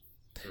gallons.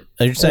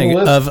 Are you saying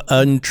of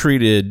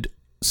untreated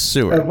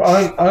sewage?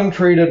 Of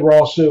untreated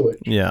raw sewage.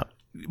 Yeah.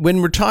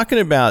 When we're talking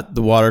about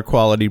the water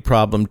quality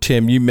problem,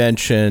 Tim, you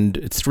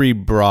mentioned 3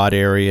 broad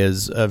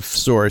areas of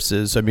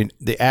sources. I mean,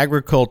 the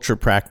agriculture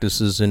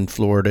practices in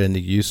Florida and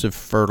the use of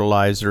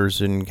fertilizers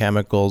and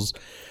chemicals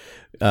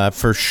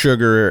for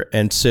sugar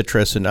and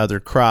citrus and other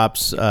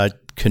crops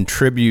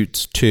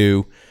contributes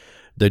to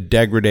the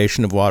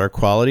degradation of water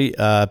quality.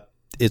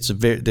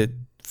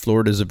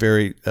 Florida is a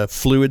very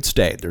fluid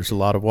state. There's a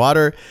lot of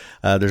water,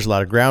 there's a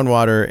lot of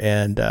groundwater,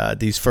 and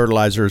these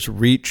fertilizers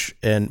reach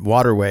and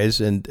waterways,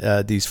 and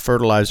these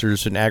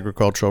fertilizers and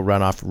agricultural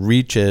runoff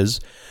reaches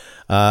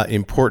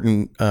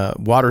important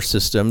water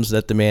systems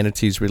that the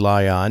manatees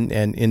rely on,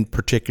 and in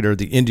particular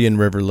the Indian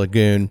River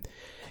Lagoon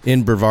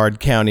in Brevard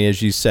County,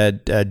 as you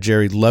said,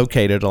 Jerry,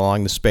 located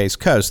along the Space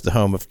Coast, the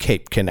home of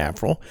Cape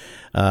Canaveral,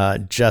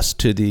 just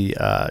to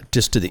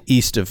the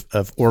east of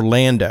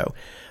Orlando.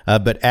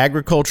 But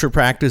agriculture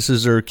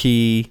practices are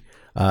key.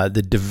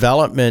 The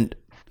development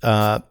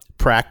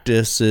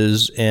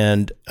practices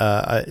and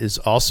is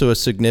also a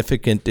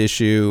significant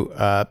issue.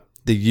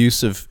 The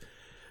use of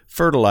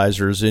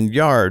fertilizers in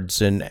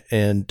yards and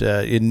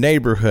in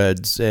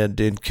neighborhoods and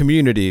in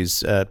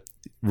communities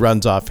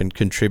runs off and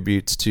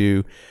contributes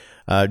to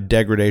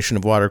degradation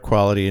of water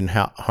quality and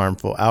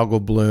harmful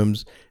algal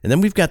blooms. And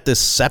then we've got this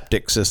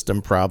septic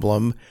system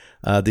problem.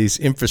 These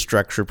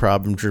infrastructure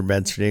problems you're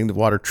mentioning. The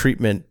water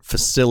treatment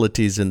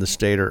facilities in the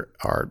state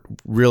are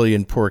really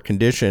in poor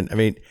condition. I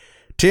mean,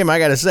 Tim, I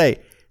got to say,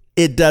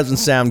 it doesn't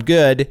sound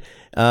good.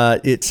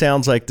 It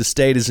sounds like the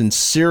state is in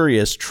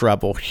serious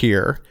trouble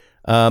here.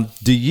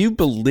 Do you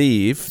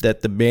believe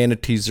that the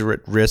manatees are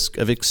at risk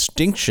of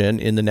extinction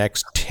in the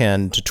next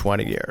 10 to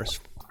 20 years?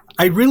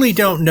 I really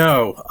don't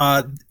know.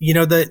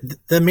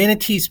 The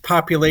manatees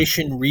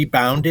population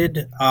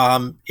rebounded.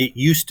 It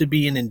used to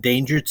be an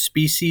endangered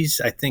species.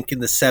 I think in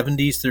the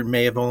 70s, there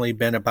may have only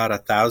been about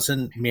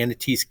 1,000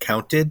 manatees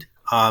counted.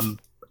 So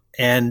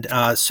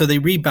they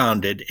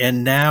rebounded.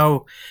 And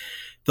now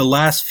the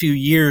last few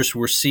years,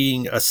 we're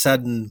seeing a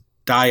sudden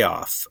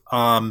die-off.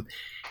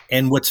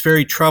 And what's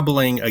very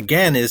troubling,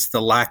 again, is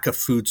the lack of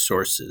food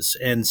sources.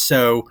 And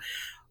so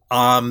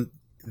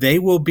they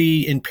will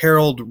be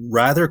imperiled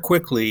rather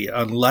quickly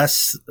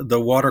unless the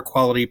water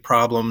quality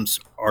problems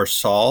are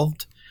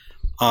solved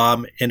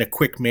in a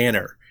quick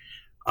manner.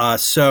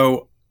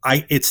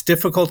 It's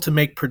difficult to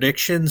make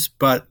predictions,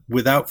 but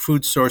without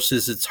food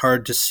sources, it's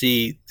hard to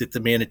see that the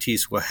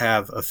manatees will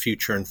have a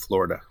future in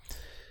Florida.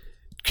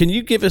 Can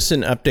you give us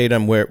an update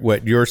on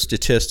what your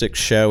statistics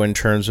show in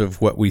terms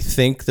of what we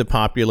think the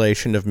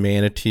population of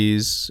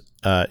manatees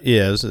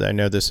is? I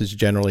know this is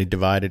generally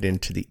divided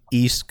into the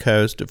east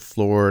coast of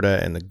Florida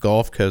and the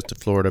Gulf Coast of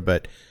Florida,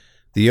 but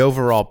the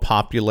overall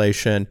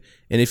population,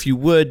 and if you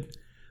would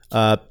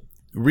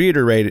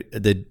reiterate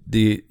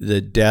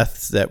the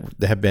deaths that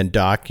have been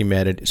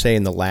documented, say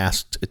in the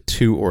last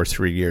 2 or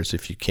 3 years,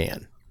 if you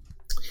can.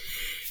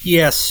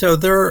 Yes, so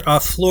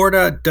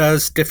Florida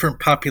does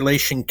different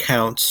population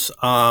counts,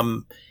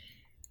 and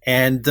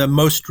the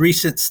most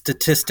recent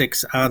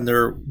statistics on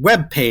their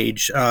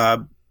webpage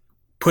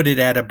put it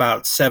at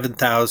about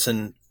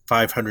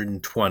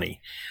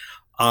 7,520.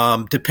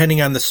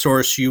 Depending on the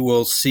source, you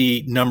will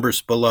see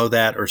numbers below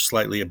that or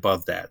slightly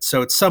above that.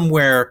 So it's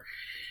somewhere,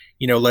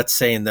 let's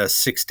say in the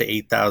 6,000 to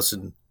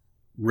 8,000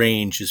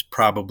 range is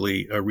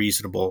probably a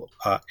reasonable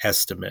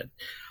estimate.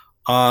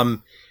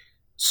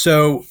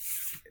 So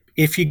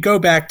if you go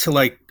back to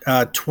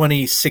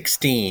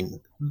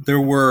 2016,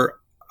 there were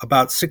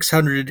about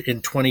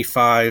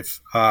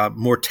 625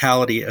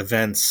 mortality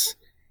events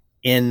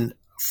in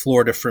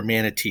Florida for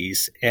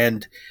manatees,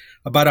 and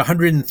about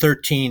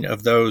 113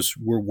 of those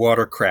were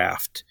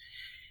watercraft.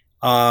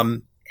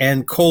 And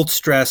cold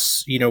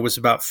stress, was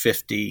about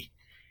 50.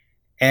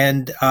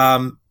 And,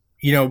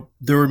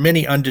 there were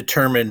many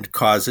undetermined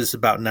causes,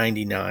 about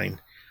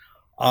 99.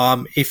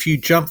 If you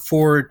jump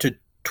forward to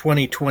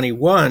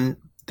 2021,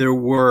 there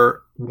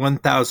were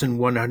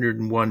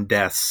 1,101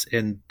 deaths,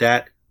 and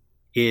that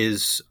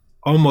is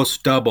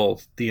almost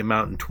double the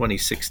amount in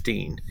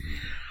 2016.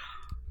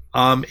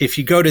 If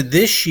you go to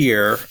this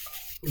year,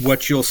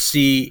 what you'll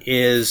see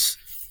is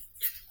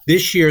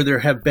this year there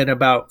have been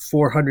about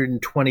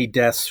 420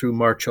 deaths through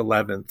March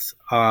 11th.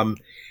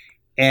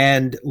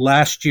 And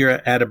last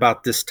year at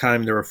about this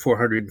time, there were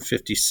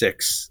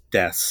 456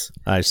 deaths.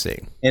 I see.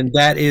 And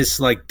that is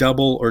like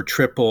double or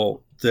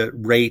triple the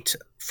rate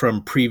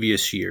from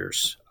previous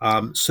years.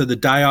 So the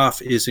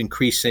die-off is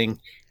increasing,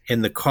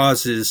 and the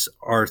causes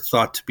are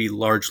thought to be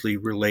largely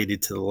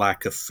related to the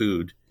lack of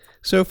food.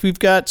 So if we've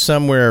got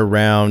somewhere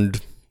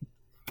around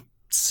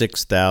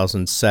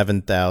 6,000,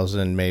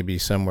 7,000, maybe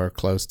somewhere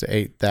close to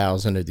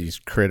 8,000 of these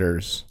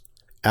critters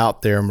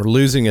out there, and we're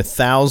losing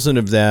 1,000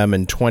 of them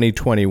in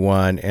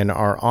 2021 and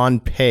are on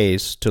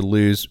pace to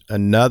lose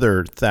another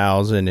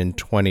 1,000 in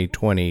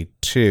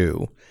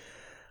 2022.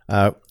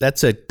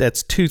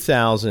 That's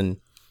 2,000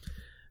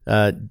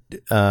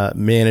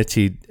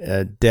 manatee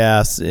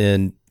deaths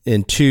in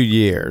 2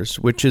 years,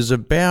 which is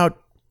about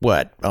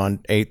what, on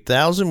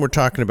 8,000? We're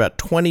talking about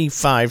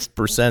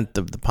 25%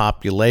 of the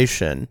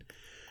population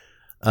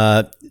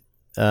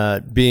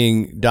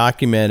being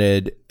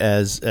documented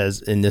as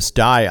in this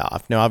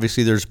die-off. Now,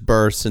 obviously, there's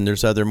births and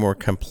there's other more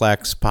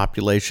complex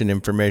population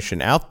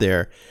information out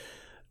there,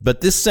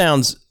 but this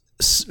sounds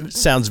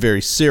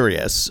very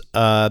serious.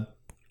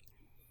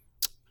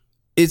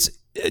 It's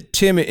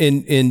Tim,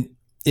 in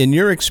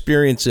your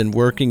experience in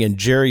working, and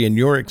Jerry, in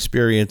your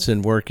experience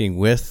in working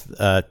with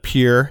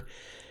PURE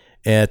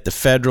at the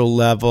federal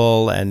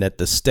level and at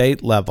the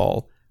state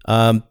level,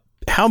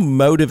 how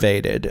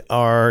motivated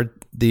are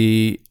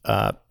the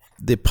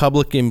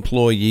public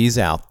employees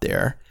out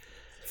there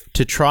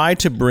to try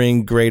to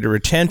bring greater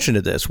attention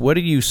to this? What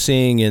are you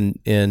seeing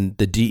in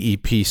the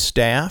DEP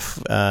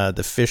staff,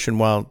 the Fish and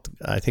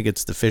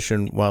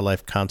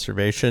Wildlife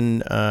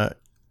Conservation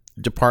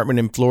Department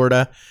in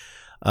Florida?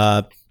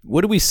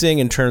 What are we seeing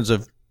in terms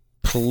of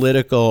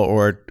political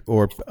or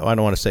I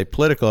don't want to say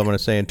political, I want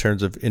to say in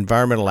terms of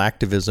environmental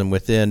activism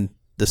within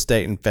the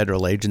state and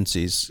federal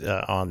agencies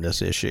on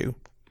this issue?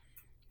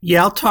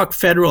 Yeah, I'll talk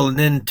federal and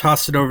then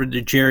toss it over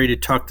to Jerry to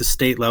talk the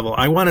state level.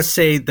 I want to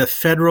say the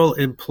federal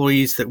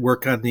employees that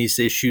work on these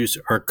issues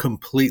are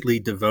completely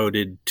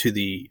devoted to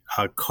the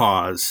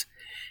cause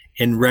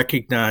and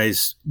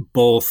recognize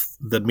both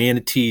the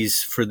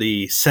manatees for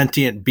the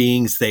sentient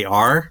beings they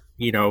are.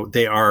 You know,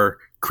 they are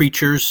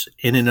creatures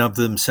in and of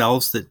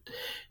themselves that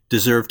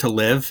deserve to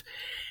live,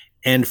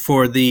 and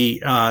for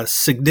the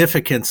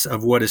significance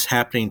of what is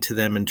happening to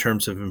them in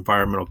terms of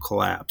environmental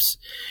collapse.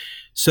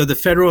 So the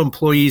federal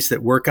employees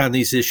that work on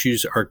these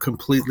issues are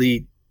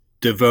completely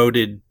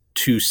devoted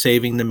to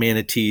saving the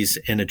manatees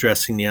and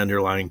addressing the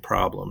underlying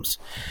problems.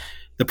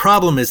 The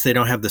problem is they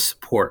don't have the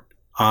support.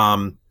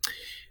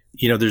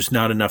 There's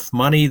not enough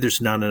money,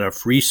 there's not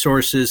enough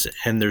resources,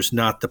 and there's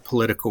not the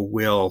political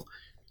will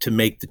to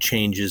make the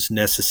changes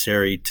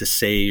necessary to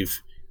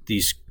save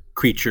these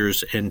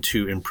creatures and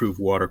to improve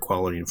water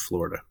quality in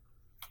Florida.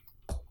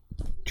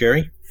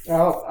 Jerry?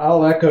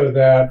 I'll echo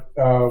that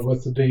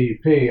with the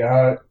DEP.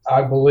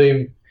 I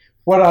believe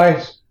what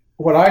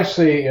I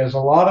see is a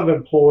lot of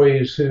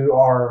employees who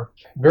are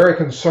very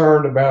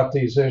concerned about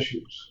these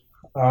issues.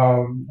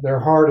 Their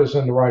heart is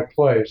in the right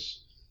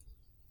place,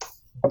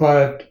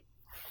 but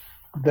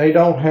they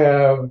don't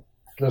have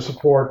the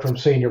support from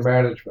senior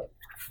management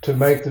to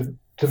make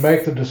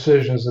the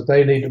decisions that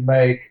they need to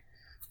make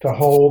to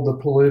hold the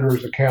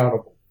polluters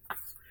accountable.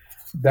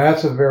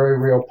 That's a very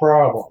real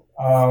problem.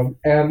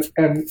 And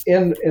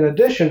in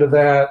addition to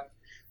that,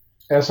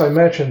 as I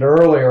mentioned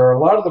earlier, a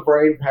lot of the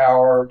brain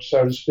power,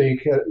 so to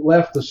speak,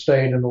 left the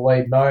state in the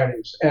late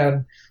 90s.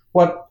 And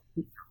what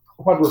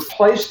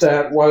replaced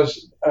that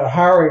was a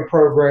hiring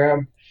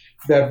program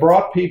that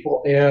brought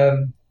people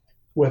in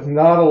with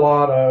not a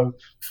lot of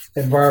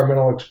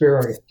environmental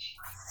experience.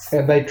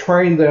 And they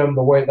trained them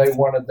the way they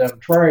wanted them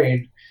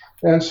trained.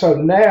 And so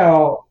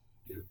now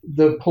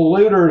the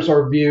polluters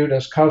are viewed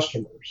as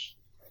customers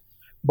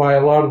by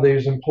a lot of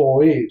these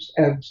employees.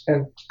 And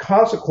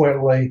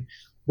consequently,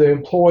 the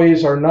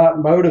employees are not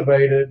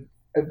motivated.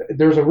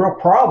 There's a real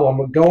problem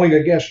with going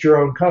against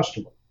your own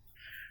customer.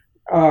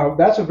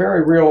 That's a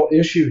very real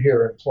issue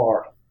here in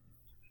Florida.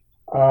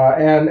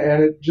 And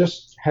it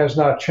just has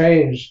not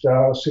changed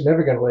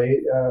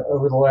significantly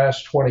over the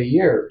last 20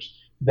 years.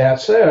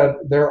 That said,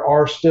 there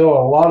are still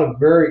a lot of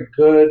very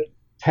good,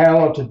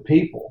 talented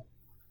people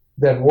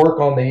that work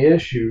on the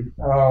issue,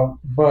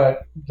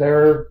 but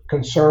they're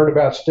concerned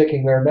about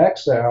sticking their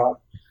necks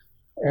out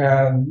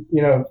and,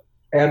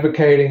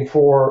 advocating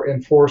for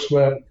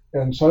enforcement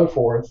and so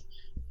forth,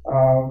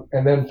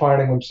 and then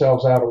finding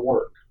themselves out of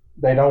work.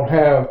 They don't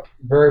have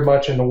very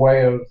much in the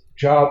way of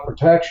job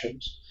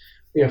protections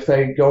if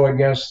they go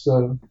against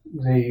the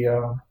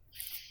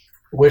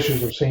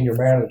wishes of senior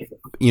management.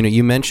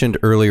 You mentioned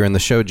earlier in the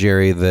show,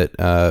 Jerry,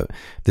 that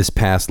this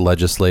past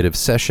legislative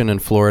session in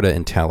Florida,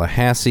 in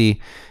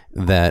Tallahassee,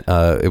 that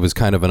it was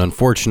kind of an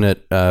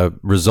unfortunate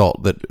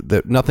result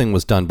that nothing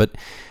was done. But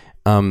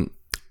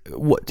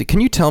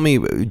Can you tell me,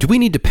 do we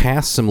need to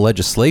pass some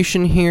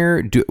legislation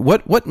here?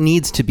 What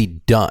needs to be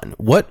done?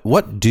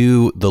 What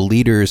do the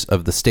leaders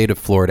of the state of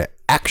Florida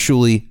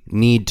actually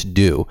need to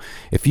do?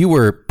 If you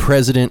were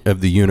president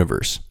of the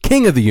universe,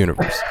 king of the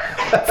universe,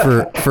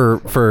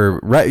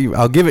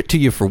 I'll give it to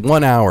you for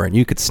 1 hour and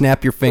you could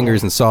snap your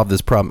fingers and solve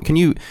this problem. Can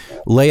you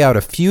lay out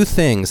a few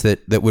things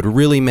that would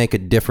really make a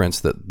difference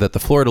that the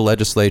Florida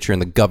legislature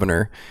and the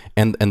governor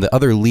and the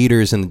other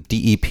leaders in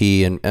the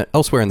DEP and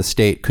elsewhere in the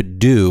state could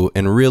do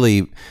and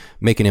really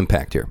make an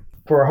impact here?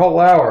 For a whole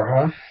hour,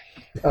 huh?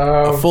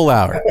 A full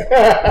hour.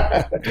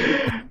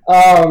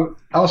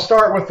 I'll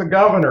start with the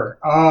governor.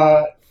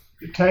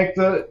 Take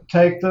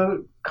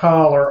the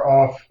collar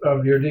off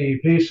of your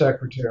DEP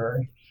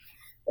secretary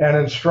and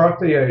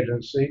instruct the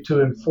agency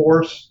to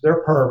enforce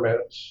their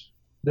permits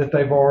that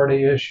they've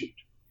already issued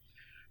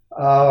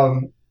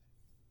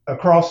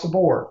across the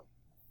board.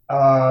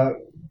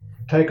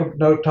 Take a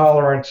no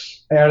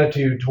tolerance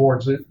attitude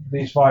towards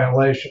these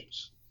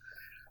violations.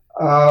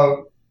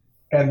 And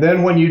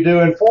then when you do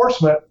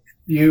enforcement,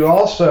 you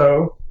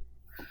also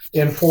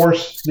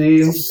enforce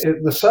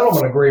the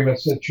settlement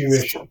agreements that you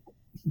issue,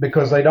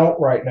 because they don't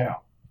right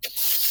now.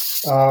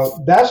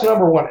 That's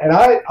number one. And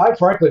I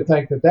frankly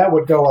think that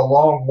would go a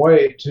long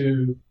way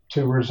to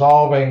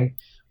resolving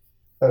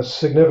a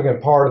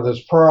significant part of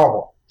this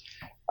problem.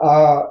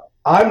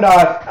 I'm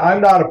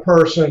not a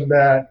person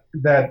that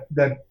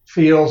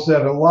feels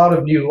that a lot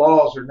of new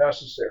laws are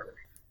necessary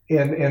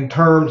in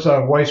terms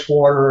of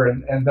wastewater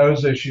and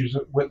those issues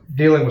with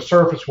dealing with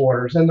surface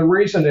waters. And the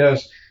reason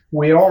is,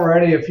 we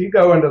already, if you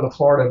go into the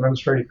Florida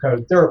Administrative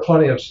Code, there are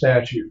plenty of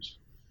statutes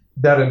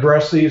that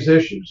address these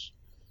issues.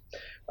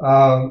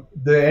 The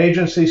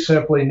agency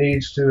simply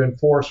needs to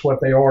enforce what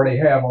they already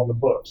have on the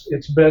books.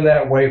 It's been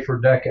that way for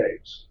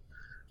decades.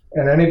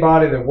 And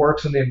anybody that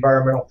works in the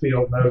environmental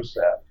field knows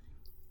that.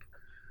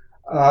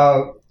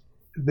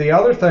 The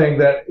other thing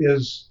that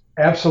is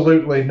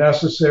absolutely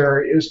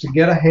necessary is to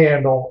get a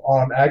handle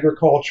on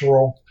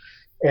agricultural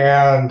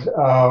and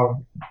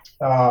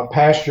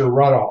pasture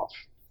runoff.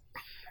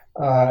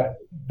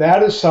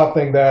 That is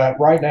something that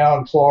right now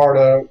in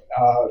Florida,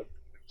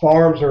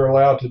 farms are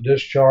allowed to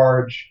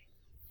discharge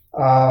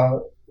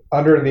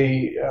under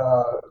the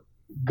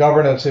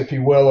governance, if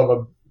you will, of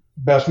a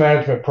best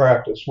management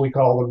practice. We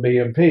call them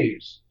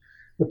BMPs.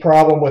 The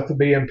problem with the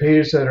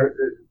BMPs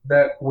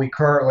that we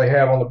currently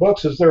have on the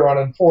books is they're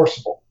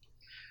unenforceable.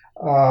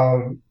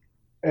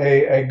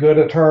 A good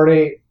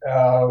attorney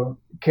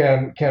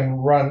can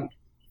run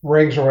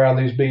rings around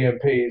these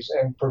BMPs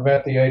and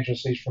prevent the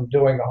agencies from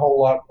doing a whole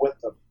lot with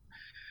them.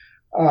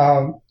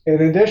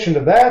 In addition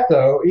to that,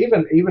 though,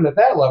 even at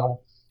that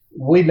level,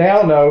 we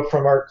now know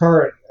from our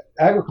current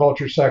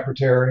agriculture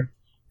secretary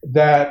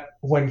that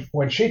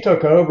when she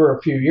took over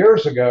a few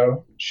years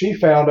ago, she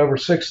found over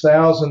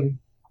 6,000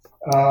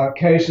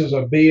 cases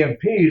of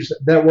BMPs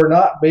that were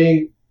not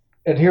being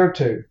adhered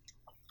to.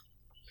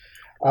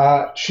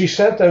 She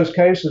sent those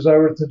cases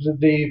over to the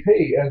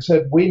DEP and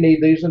said, we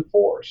need these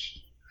enforced.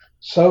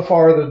 So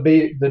far, the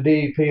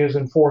DEP has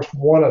enforced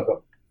one of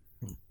them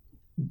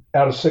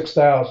out of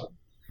 6,000.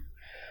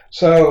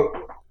 So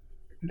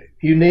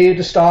you need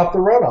to stop the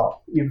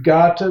runoff. You've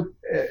got to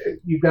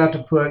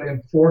put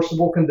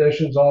enforceable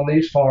conditions on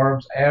these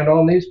farms and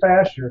on these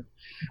pasture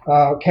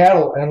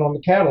cattle and on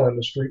the cattle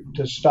industry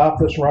to stop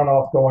this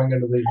runoff going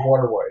into these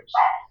waterways.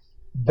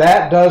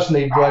 That does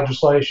need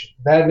legislation.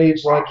 That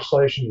needs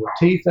legislation with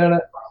teeth in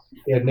it.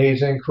 It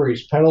needs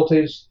increased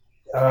penalties,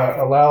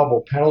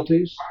 allowable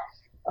penalties,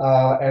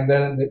 and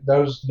then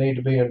those need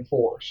to be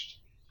enforced.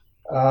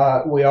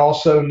 We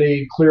also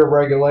need clear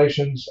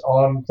regulations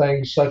on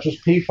things such as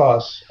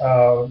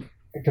PFAS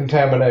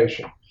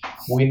contamination.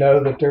 We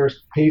know that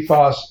there's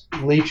PFAS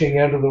leaching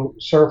into the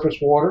surface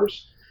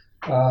waters.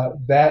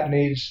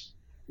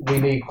 We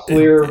need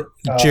clear.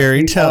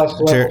 Jerry,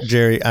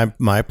 Jerry,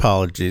 my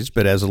apologies,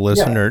 but as a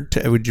listener,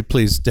 would you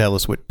please tell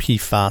us what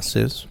PFAS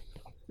is?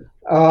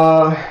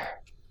 I'll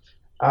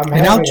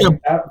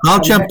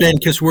jump in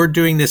because we're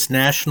doing this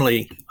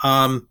nationally.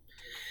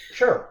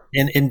 Sure.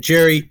 And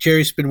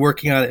Jerry's been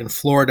working on it in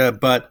Florida,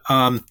 but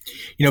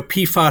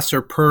PFAS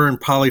are per and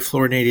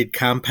polyfluorinated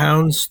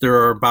compounds. There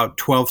are about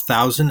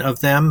 12,000 of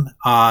them.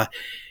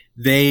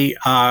 They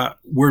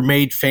were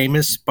made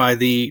famous by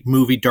the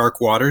movie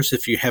Dark Waters.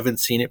 If you haven't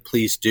seen it,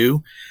 please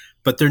do.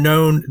 But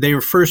they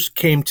first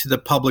came to the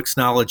public's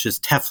knowledge as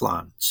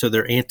Teflon, so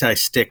they're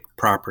anti-stick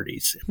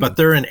properties. But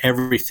they're in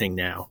everything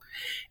now.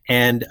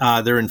 And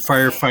they're in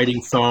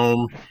firefighting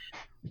foam.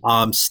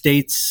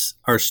 States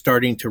are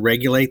starting to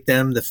regulate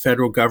them. The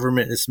federal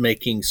government is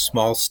making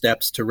small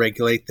steps to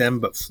regulate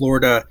them, but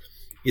Florida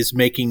is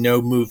making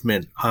no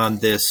movement on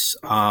this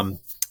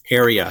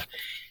area.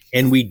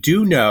 And we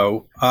do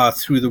know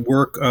through the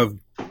work of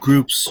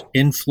groups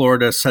in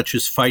Florida, such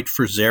as Fight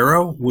for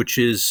Zero, which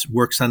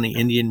works on the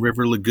Indian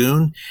River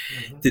Lagoon,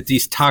 that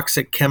these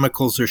toxic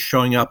chemicals are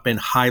showing up in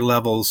high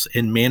levels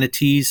in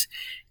manatees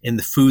in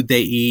the food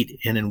they eat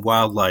and in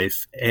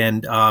wildlife.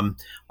 And a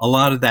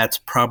lot of that's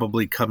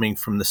probably coming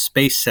from the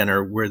Space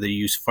Center, where they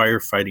use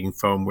firefighting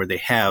foam, where they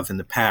have in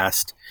the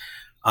past,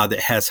 that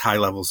has high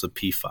levels of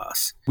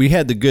PFAS. We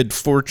had the good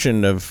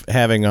fortune of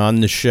having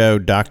on the show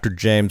Dr.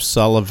 James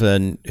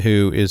Sullivan,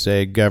 who is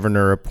a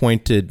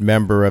governor-appointed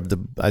member of the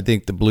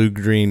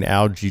Blue-Green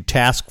Algae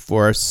Task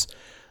Force.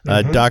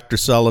 Dr.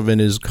 Sullivan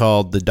is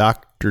called the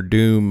Dr.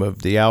 Doom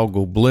of the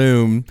algal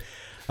bloom.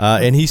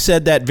 And he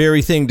said that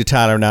very thing to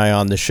Tyler and I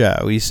on the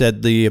show. He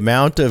said the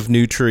amount of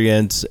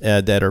nutrients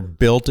that are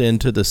built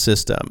into the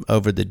system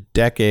over the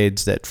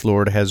decades that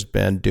Florida has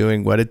been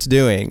doing what it's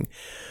doing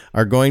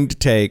are going to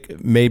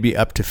take maybe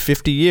up to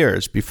 50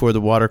 years before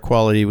the water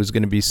quality was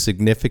going to be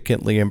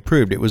significantly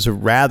improved. It was a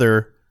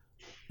rather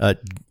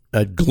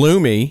a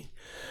gloomy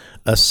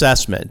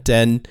assessment.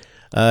 And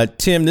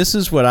Tim, this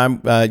is what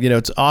I'm,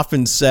 it's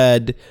often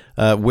said,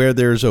 where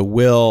there's a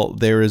will,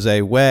 there is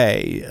a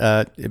way.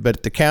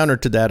 But the counter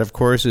to that, of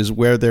course, is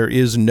where there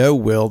is no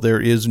will,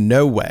 there is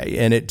no way.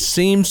 And it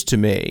seems to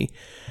me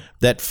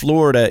that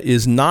Florida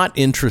is not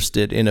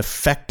interested in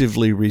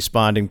effectively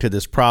responding to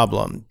this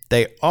problem.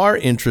 They are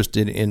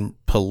interested in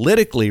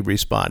politically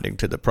responding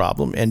to the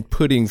problem and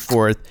putting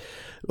forth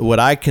what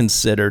I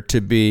consider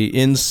to be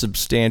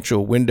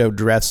insubstantial window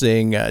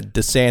dressing.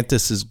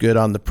 DeSantis is good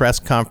on the press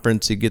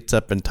conference. He gets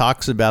up and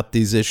talks about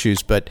these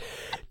issues, but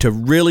to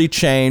really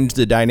change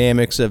the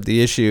dynamics of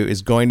the issue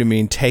is going to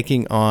mean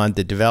taking on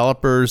the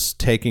developers,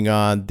 taking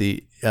on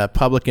the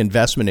public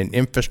investment in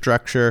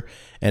infrastructure,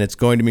 and it's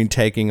going to mean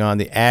taking on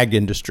the ag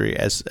industry,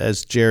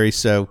 as Jerry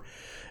so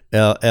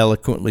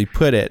eloquently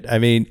put it. I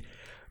mean,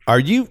 are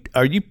you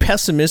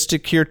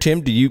pessimistic here,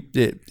 Tim?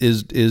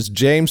 Is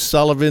James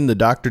Sullivan, the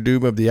Dr.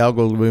 Doom of the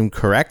algal bloom,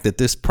 correct that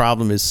this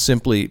problem is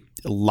simply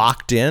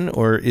locked in,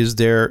 or is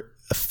there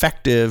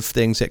effective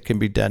things that can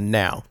be done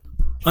now?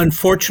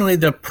 Unfortunately,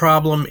 the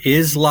problem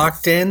is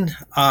locked in.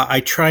 I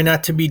try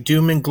not to be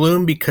doom and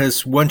gloom,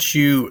 because once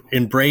you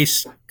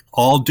embrace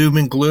all doom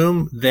and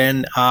gloom,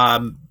 then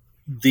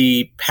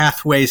the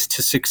pathways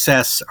to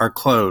success are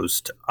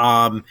closed.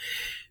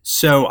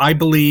 So I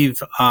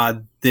believe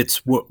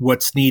that's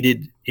what's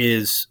needed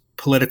is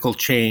political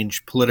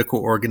change, political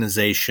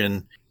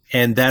organization,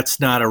 and that's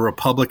not a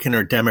Republican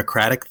or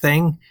Democratic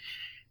thing.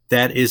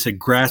 That is a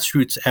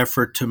grassroots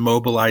effort to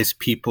mobilize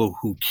people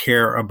who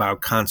care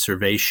about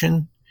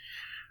conservation,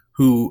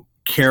 who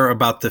care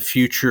about the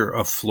future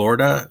of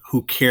Florida,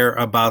 who care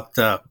about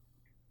the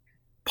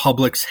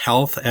public's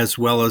health as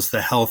well as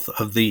the health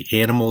of the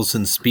animals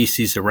and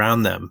species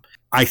around them.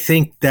 I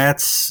think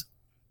that's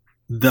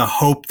the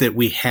hope that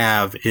we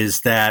have,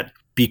 is that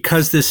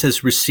because this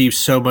has received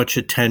so much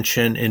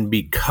attention and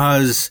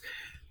because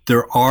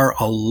there are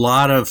a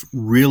lot of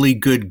really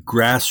good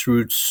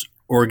grassroots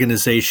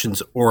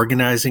organizations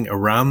organizing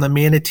around the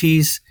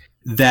manatees,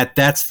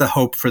 that's the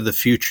hope for the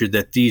future,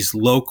 that these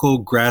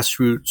local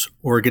grassroots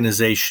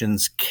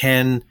organizations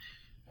can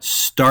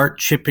start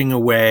chipping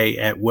away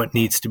at what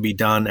needs to be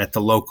done at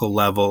the local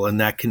level,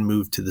 and that can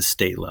move to the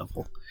state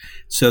level.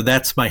 So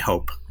that's my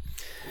hope.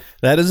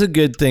 That is a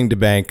good thing to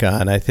bank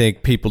on. I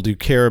think people do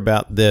care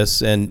about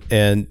this,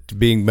 and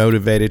being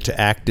motivated to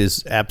act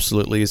is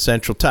absolutely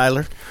essential.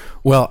 Tyler?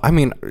 Well, I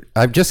mean,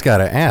 I've just got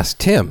to ask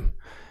Tim.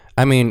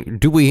 I mean,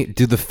 do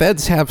the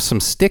feds have some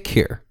stick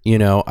here?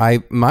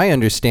 My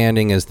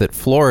understanding is that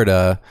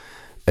Florida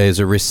is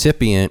a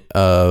recipient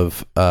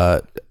of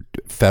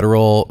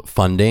federal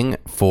funding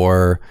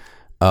for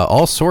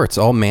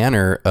all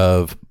manner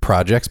of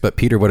projects. But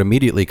Peter, what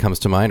immediately comes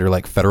to mind are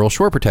like federal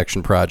shore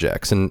protection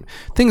projects and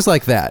things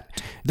like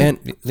that. And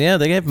they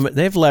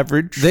have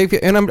leverage.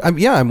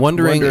 I'm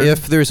wondering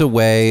if there's a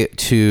way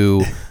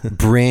to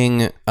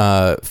bring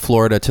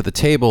Florida to the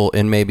table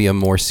in maybe a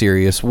more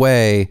serious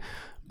way.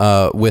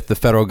 With the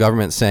federal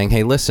government saying,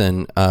 hey,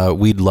 listen,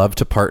 we'd love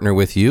to partner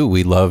with you.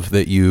 We love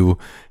that you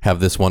have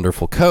this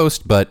wonderful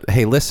coast, but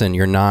hey, listen,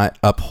 you're not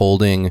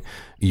upholding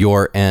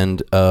your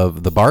end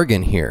of the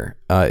bargain here.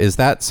 Is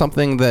that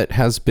something that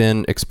has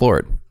been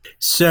explored?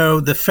 So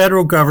the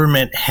federal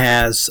government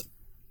has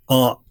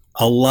a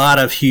lot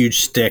of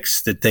huge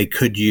sticks that they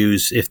could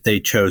use if they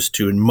chose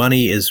to, and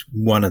money is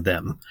one of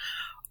them.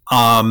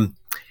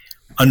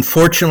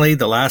 Unfortunately,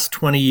 the last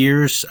 20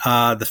 years,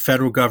 the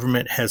federal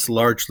government has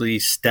largely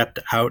stepped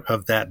out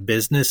of that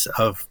business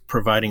of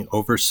providing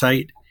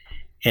oversight.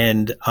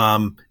 And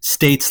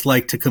states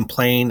like to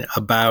complain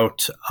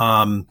about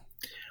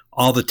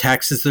all the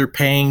taxes they're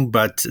paying,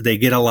 but they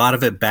get a lot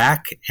of it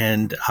back,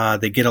 and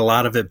they get a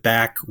lot of it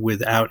back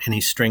without any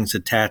strings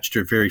attached,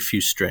 or very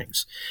few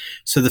strings.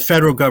 So the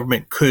federal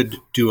government could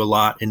do a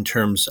lot in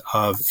terms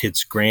of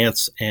its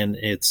grants and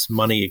its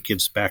money it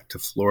gives back to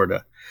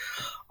Florida.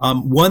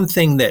 One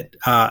thing that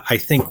I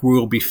think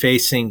we'll be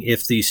facing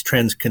if these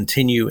trends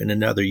continue in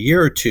another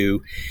year or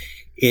two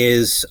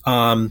is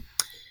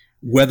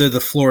whether the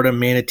Florida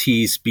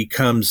manatees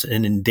becomes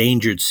an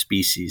endangered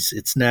species.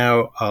 It's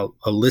now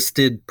a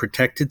listed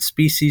protected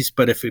species,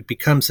 but if it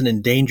becomes an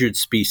endangered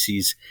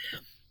species,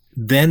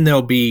 then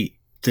there'll be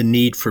the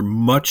need for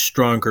much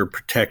stronger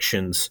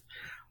protections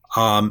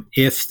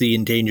if the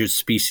Endangered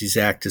Species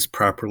Act is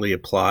properly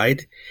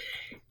applied.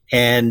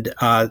 And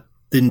the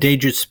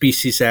Endangered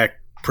Species Act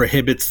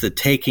prohibits the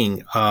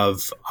taking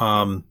of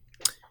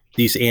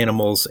these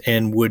animals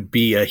and would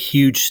be a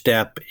huge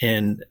step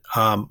in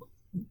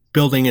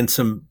building in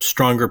some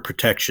stronger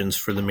protections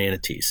for the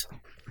manatees.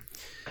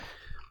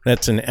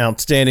 That's an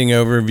outstanding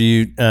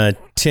overview,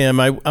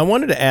 Tim. I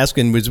wanted to ask,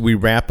 and as we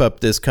wrap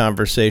up this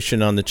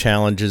conversation on the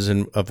challenges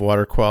of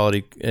water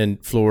quality in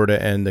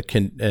Florida and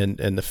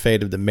the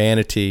fate of the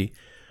manatee,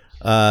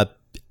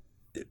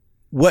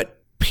 what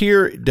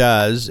PEER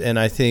does, and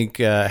I think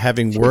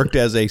having worked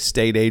as a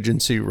state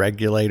agency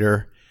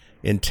regulator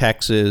in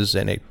Texas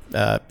and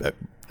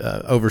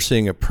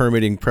overseeing a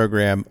permitting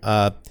program,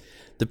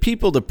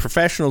 the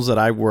professionals that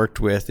I worked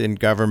with in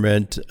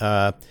government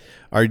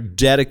are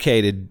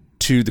dedicated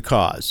to the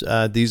cause.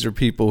 These are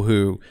people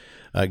who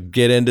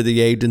get into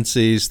the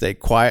agencies. They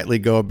quietly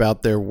go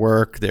about their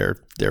work.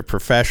 They're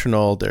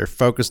professional. They're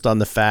focused on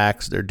the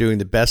facts. They're doing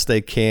the best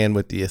they can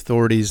with the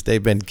authorities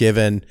they've been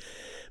given.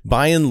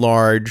 By and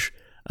large,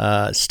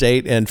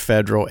 state and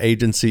federal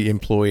agency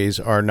employees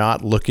are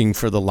not looking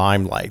for the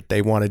limelight.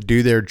 They want to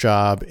do their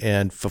job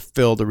and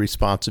fulfill the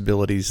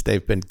responsibilities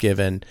they've been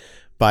given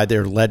by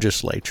their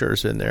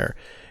legislatures and their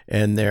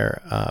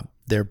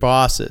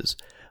bosses.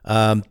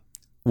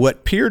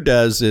 What PEER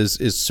does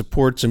is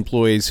supports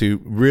employees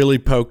who really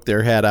poke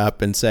their head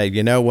up and say,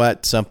 you know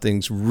what,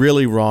 something's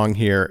really wrong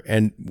here.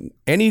 And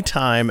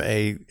anytime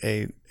a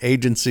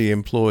agency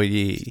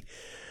employee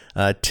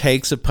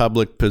takes a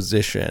public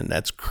position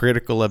that's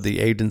critical of the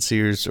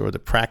agencies or the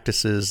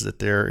practices that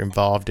they're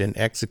involved in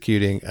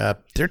executing,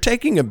 they're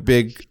taking a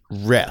big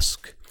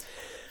risk.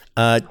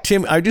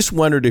 Tim, I just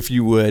wondered if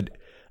you would,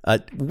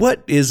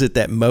 what is it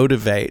that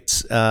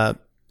motivates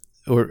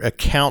or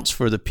accounts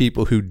for the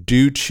people who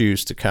do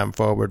choose to come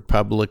forward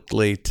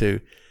publicly to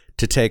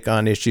take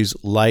on issues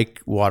like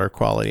water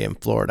quality in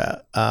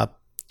Florida?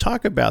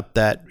 Talk about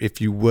that,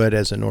 if you would,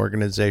 as an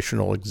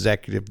organizational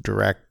executive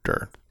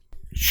director.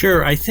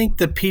 Sure. I think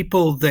the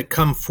people that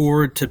come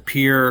forward to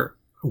PEER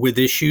with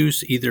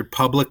issues, either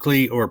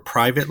publicly or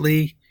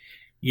privately,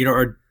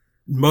 are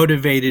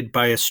motivated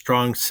by a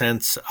strong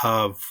sense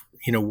of,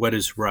 what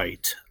is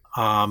right.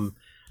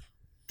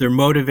 They're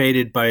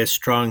motivated by a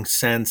strong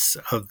sense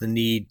of the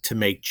need to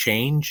make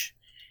change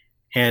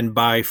and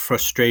by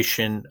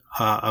frustration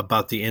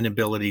about the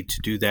inability to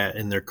do that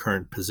in their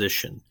current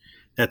position.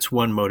 That's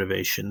one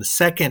motivation. The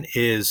second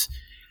is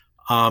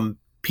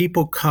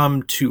people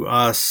come to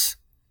us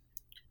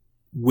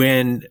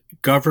when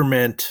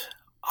government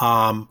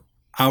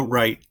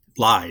outright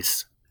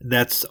lies.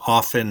 That's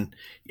often,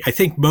 I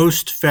think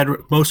most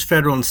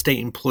federal and state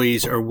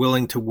employees are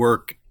willing to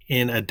work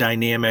in a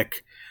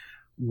dynamic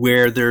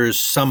where there's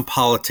some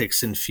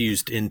politics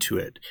infused into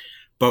it.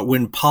 But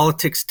when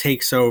politics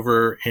takes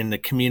over and the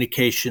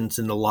communications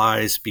and the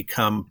lies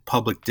become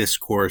public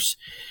discourse,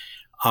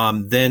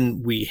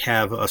 then we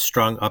have a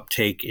strong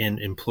uptake in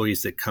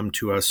employees that come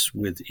to us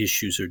with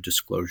issues or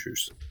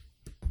disclosures.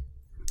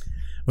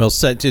 Well,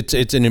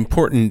 it's an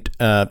important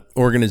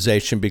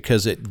organization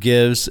because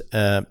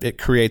it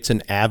creates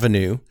an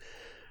avenue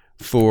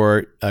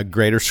for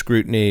greater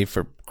scrutiny,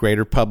 for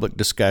greater public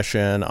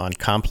discussion on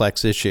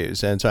complex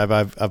issues. And so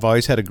I've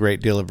always had a great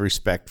deal of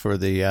respect for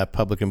the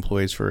Public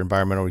Employees for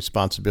Environmental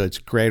Responsibility. It's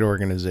a great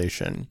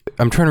organization.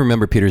 I'm trying to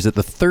remember, Peter, is it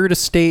the third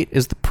estate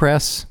is the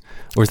press?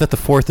 Or is that the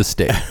fourth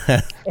estate?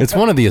 It's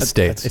one of the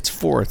estates. It's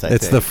fourth, I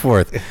think. It's the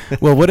fourth.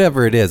 Well,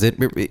 whatever it is,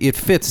 it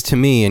fits to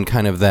me in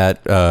kind of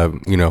that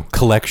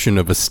collection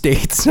of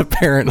estates,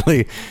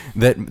 apparently,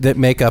 that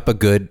make up a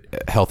good,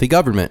 healthy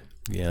government.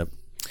 Yep.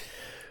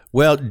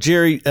 Well,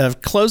 Jerry,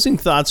 closing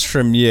thoughts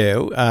from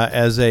you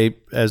as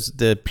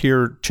the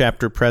PEER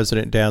chapter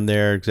president down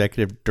there,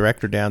 executive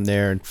director down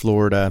there in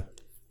Florida.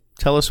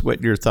 Tell us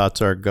what your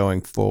thoughts are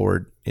going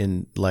forward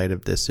in light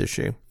of this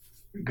issue.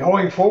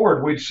 Going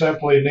forward, we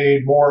simply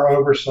need more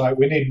oversight.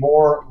 We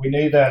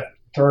need that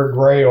third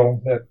rail,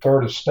 that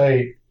third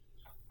estate,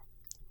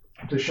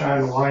 to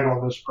shine a light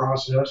on this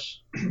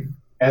process.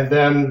 And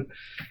then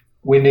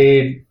we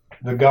need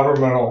the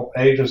governmental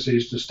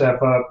agencies to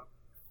step up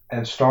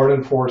and start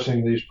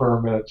enforcing these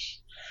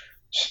permits,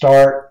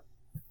 start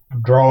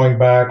drawing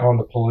back on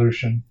the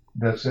pollution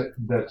that's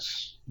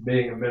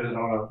being emitted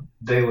on a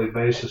daily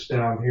basis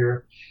down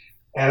here.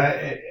 And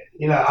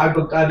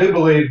I do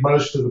believe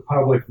most of the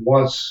public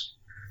wants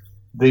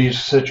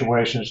these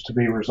situations to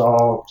be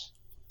resolved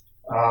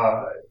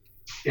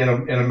in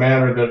a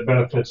manner that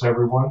benefits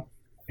everyone,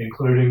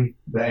 including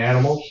the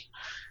animals.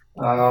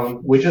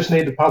 We just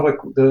need the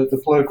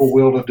political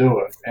will to do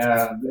it,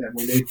 and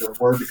we need the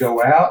word to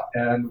go out.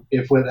 And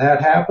if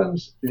that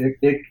happens,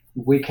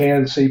 we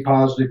can see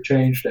positive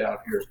change down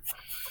here.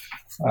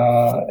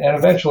 And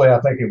eventually,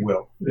 I think it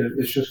will.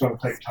 It's just going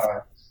to take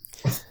time.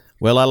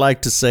 Well, I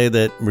like to say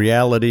that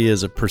reality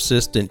is a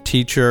persistent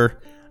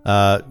teacher.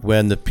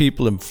 When the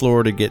people in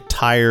Florida get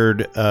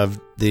tired of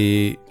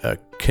the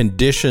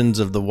conditions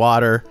of the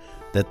water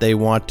that they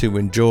want to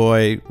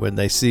enjoy, when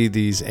they see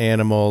these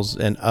animals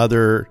and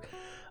other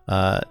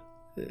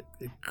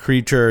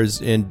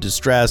creatures in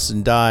distress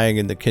and dying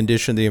and the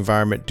condition of the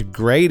environment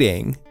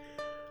degrading,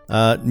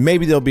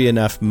 maybe there'll be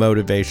enough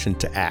motivation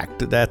to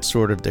act. That's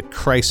sort of the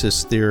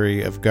crisis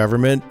theory of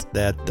government,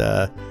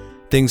 that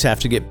things have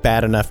to get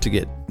bad enough to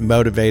get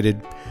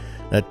motivated.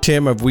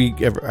 Tim,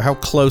 how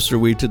close are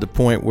we to the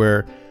point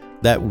where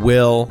that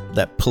will,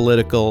 that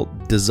political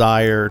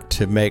desire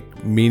to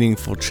make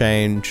meaningful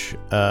change,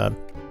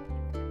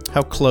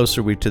 how close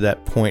are we to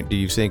that point, do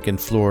you think, in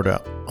Florida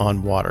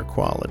on water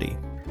quality?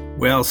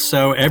 Well,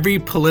 so every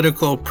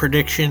political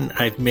prediction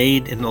I've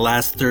made in the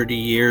last 30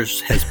 years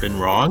has been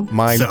wrong.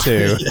 Mine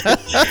too.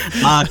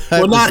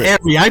 Well, not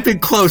every. I've been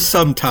close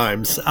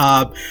sometimes.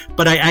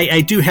 But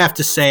I do have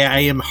to say I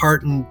am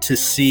heartened to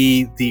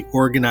see the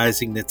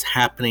organizing that's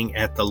happening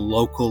at the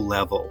local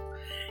level.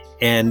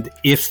 And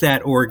if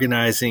that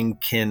organizing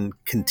can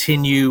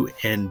continue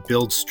and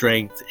build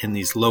strength, and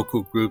these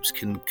local groups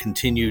can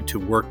continue to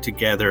work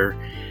together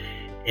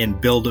and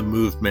build a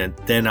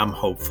movement, then I'm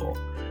hopeful.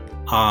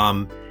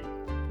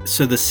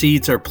 So the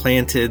seeds are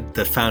planted,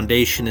 the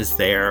foundation is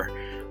there,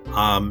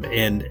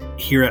 and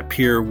here at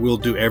Pier, we'll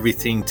do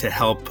everything to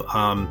help,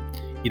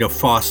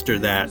 foster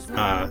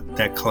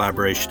that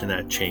collaboration and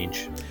that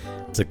change.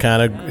 It's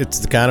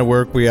the kind of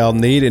work we all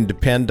need and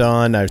depend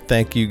on. I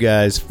thank you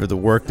guys for the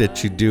work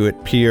that you do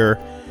at Pier,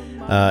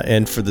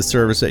 and for the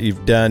service that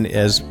you've done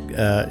as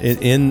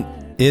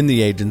in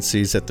the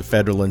agencies at the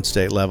federal and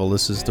state level.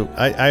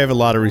 I have a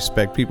lot of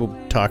respect. People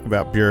talk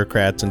about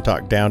bureaucrats and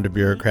talk down to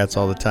bureaucrats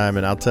all the time,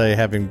 and I'll tell you,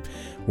 having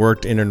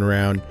worked in and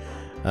around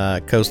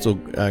coastal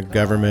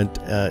government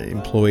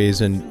employees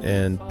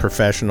and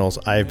professionals,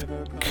 I've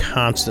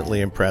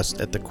constantly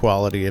impressed at the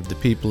quality of the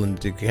people and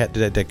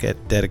the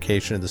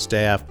dedication of the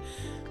staff.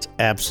 It's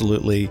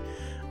absolutely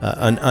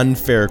an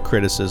unfair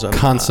criticism.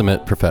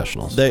 Consummate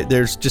professionals.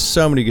 There's just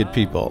so many good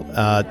people,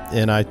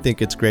 and I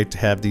think it's great to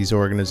have these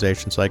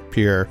organizations like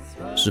Pier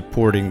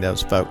supporting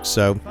those folks.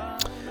 So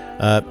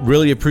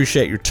really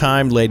appreciate your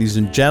time, ladies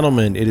and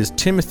gentlemen. It is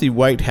Timothy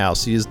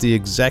Whitehouse. He is the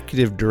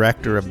Executive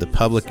Director of the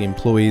Public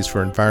Employees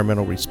for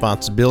Environmental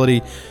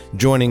Responsibility,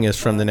 joining us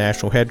from the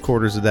national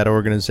headquarters of that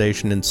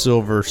organization in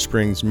Silver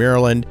Springs,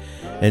 Maryland,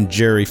 and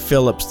Jerry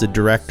Phillips, the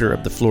Director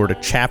of the Florida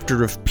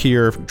chapter of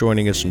Pier,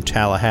 joining us from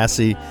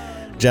Tallahassee.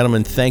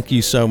 Gentlemen, thank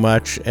you so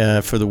much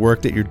for the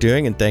work that you're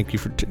doing, and thank you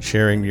for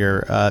sharing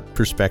your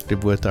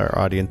perspective with our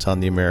audience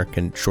on the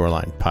American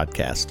Shoreline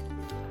Podcast.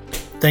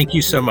 Thank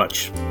you so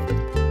much.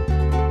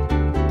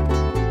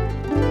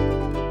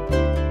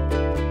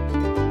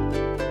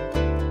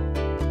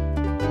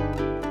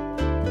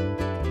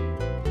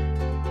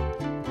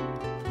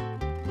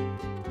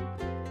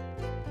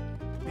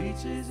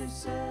 Beaches and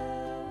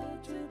sail,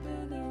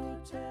 tripping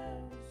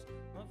hotels.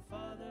 My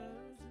father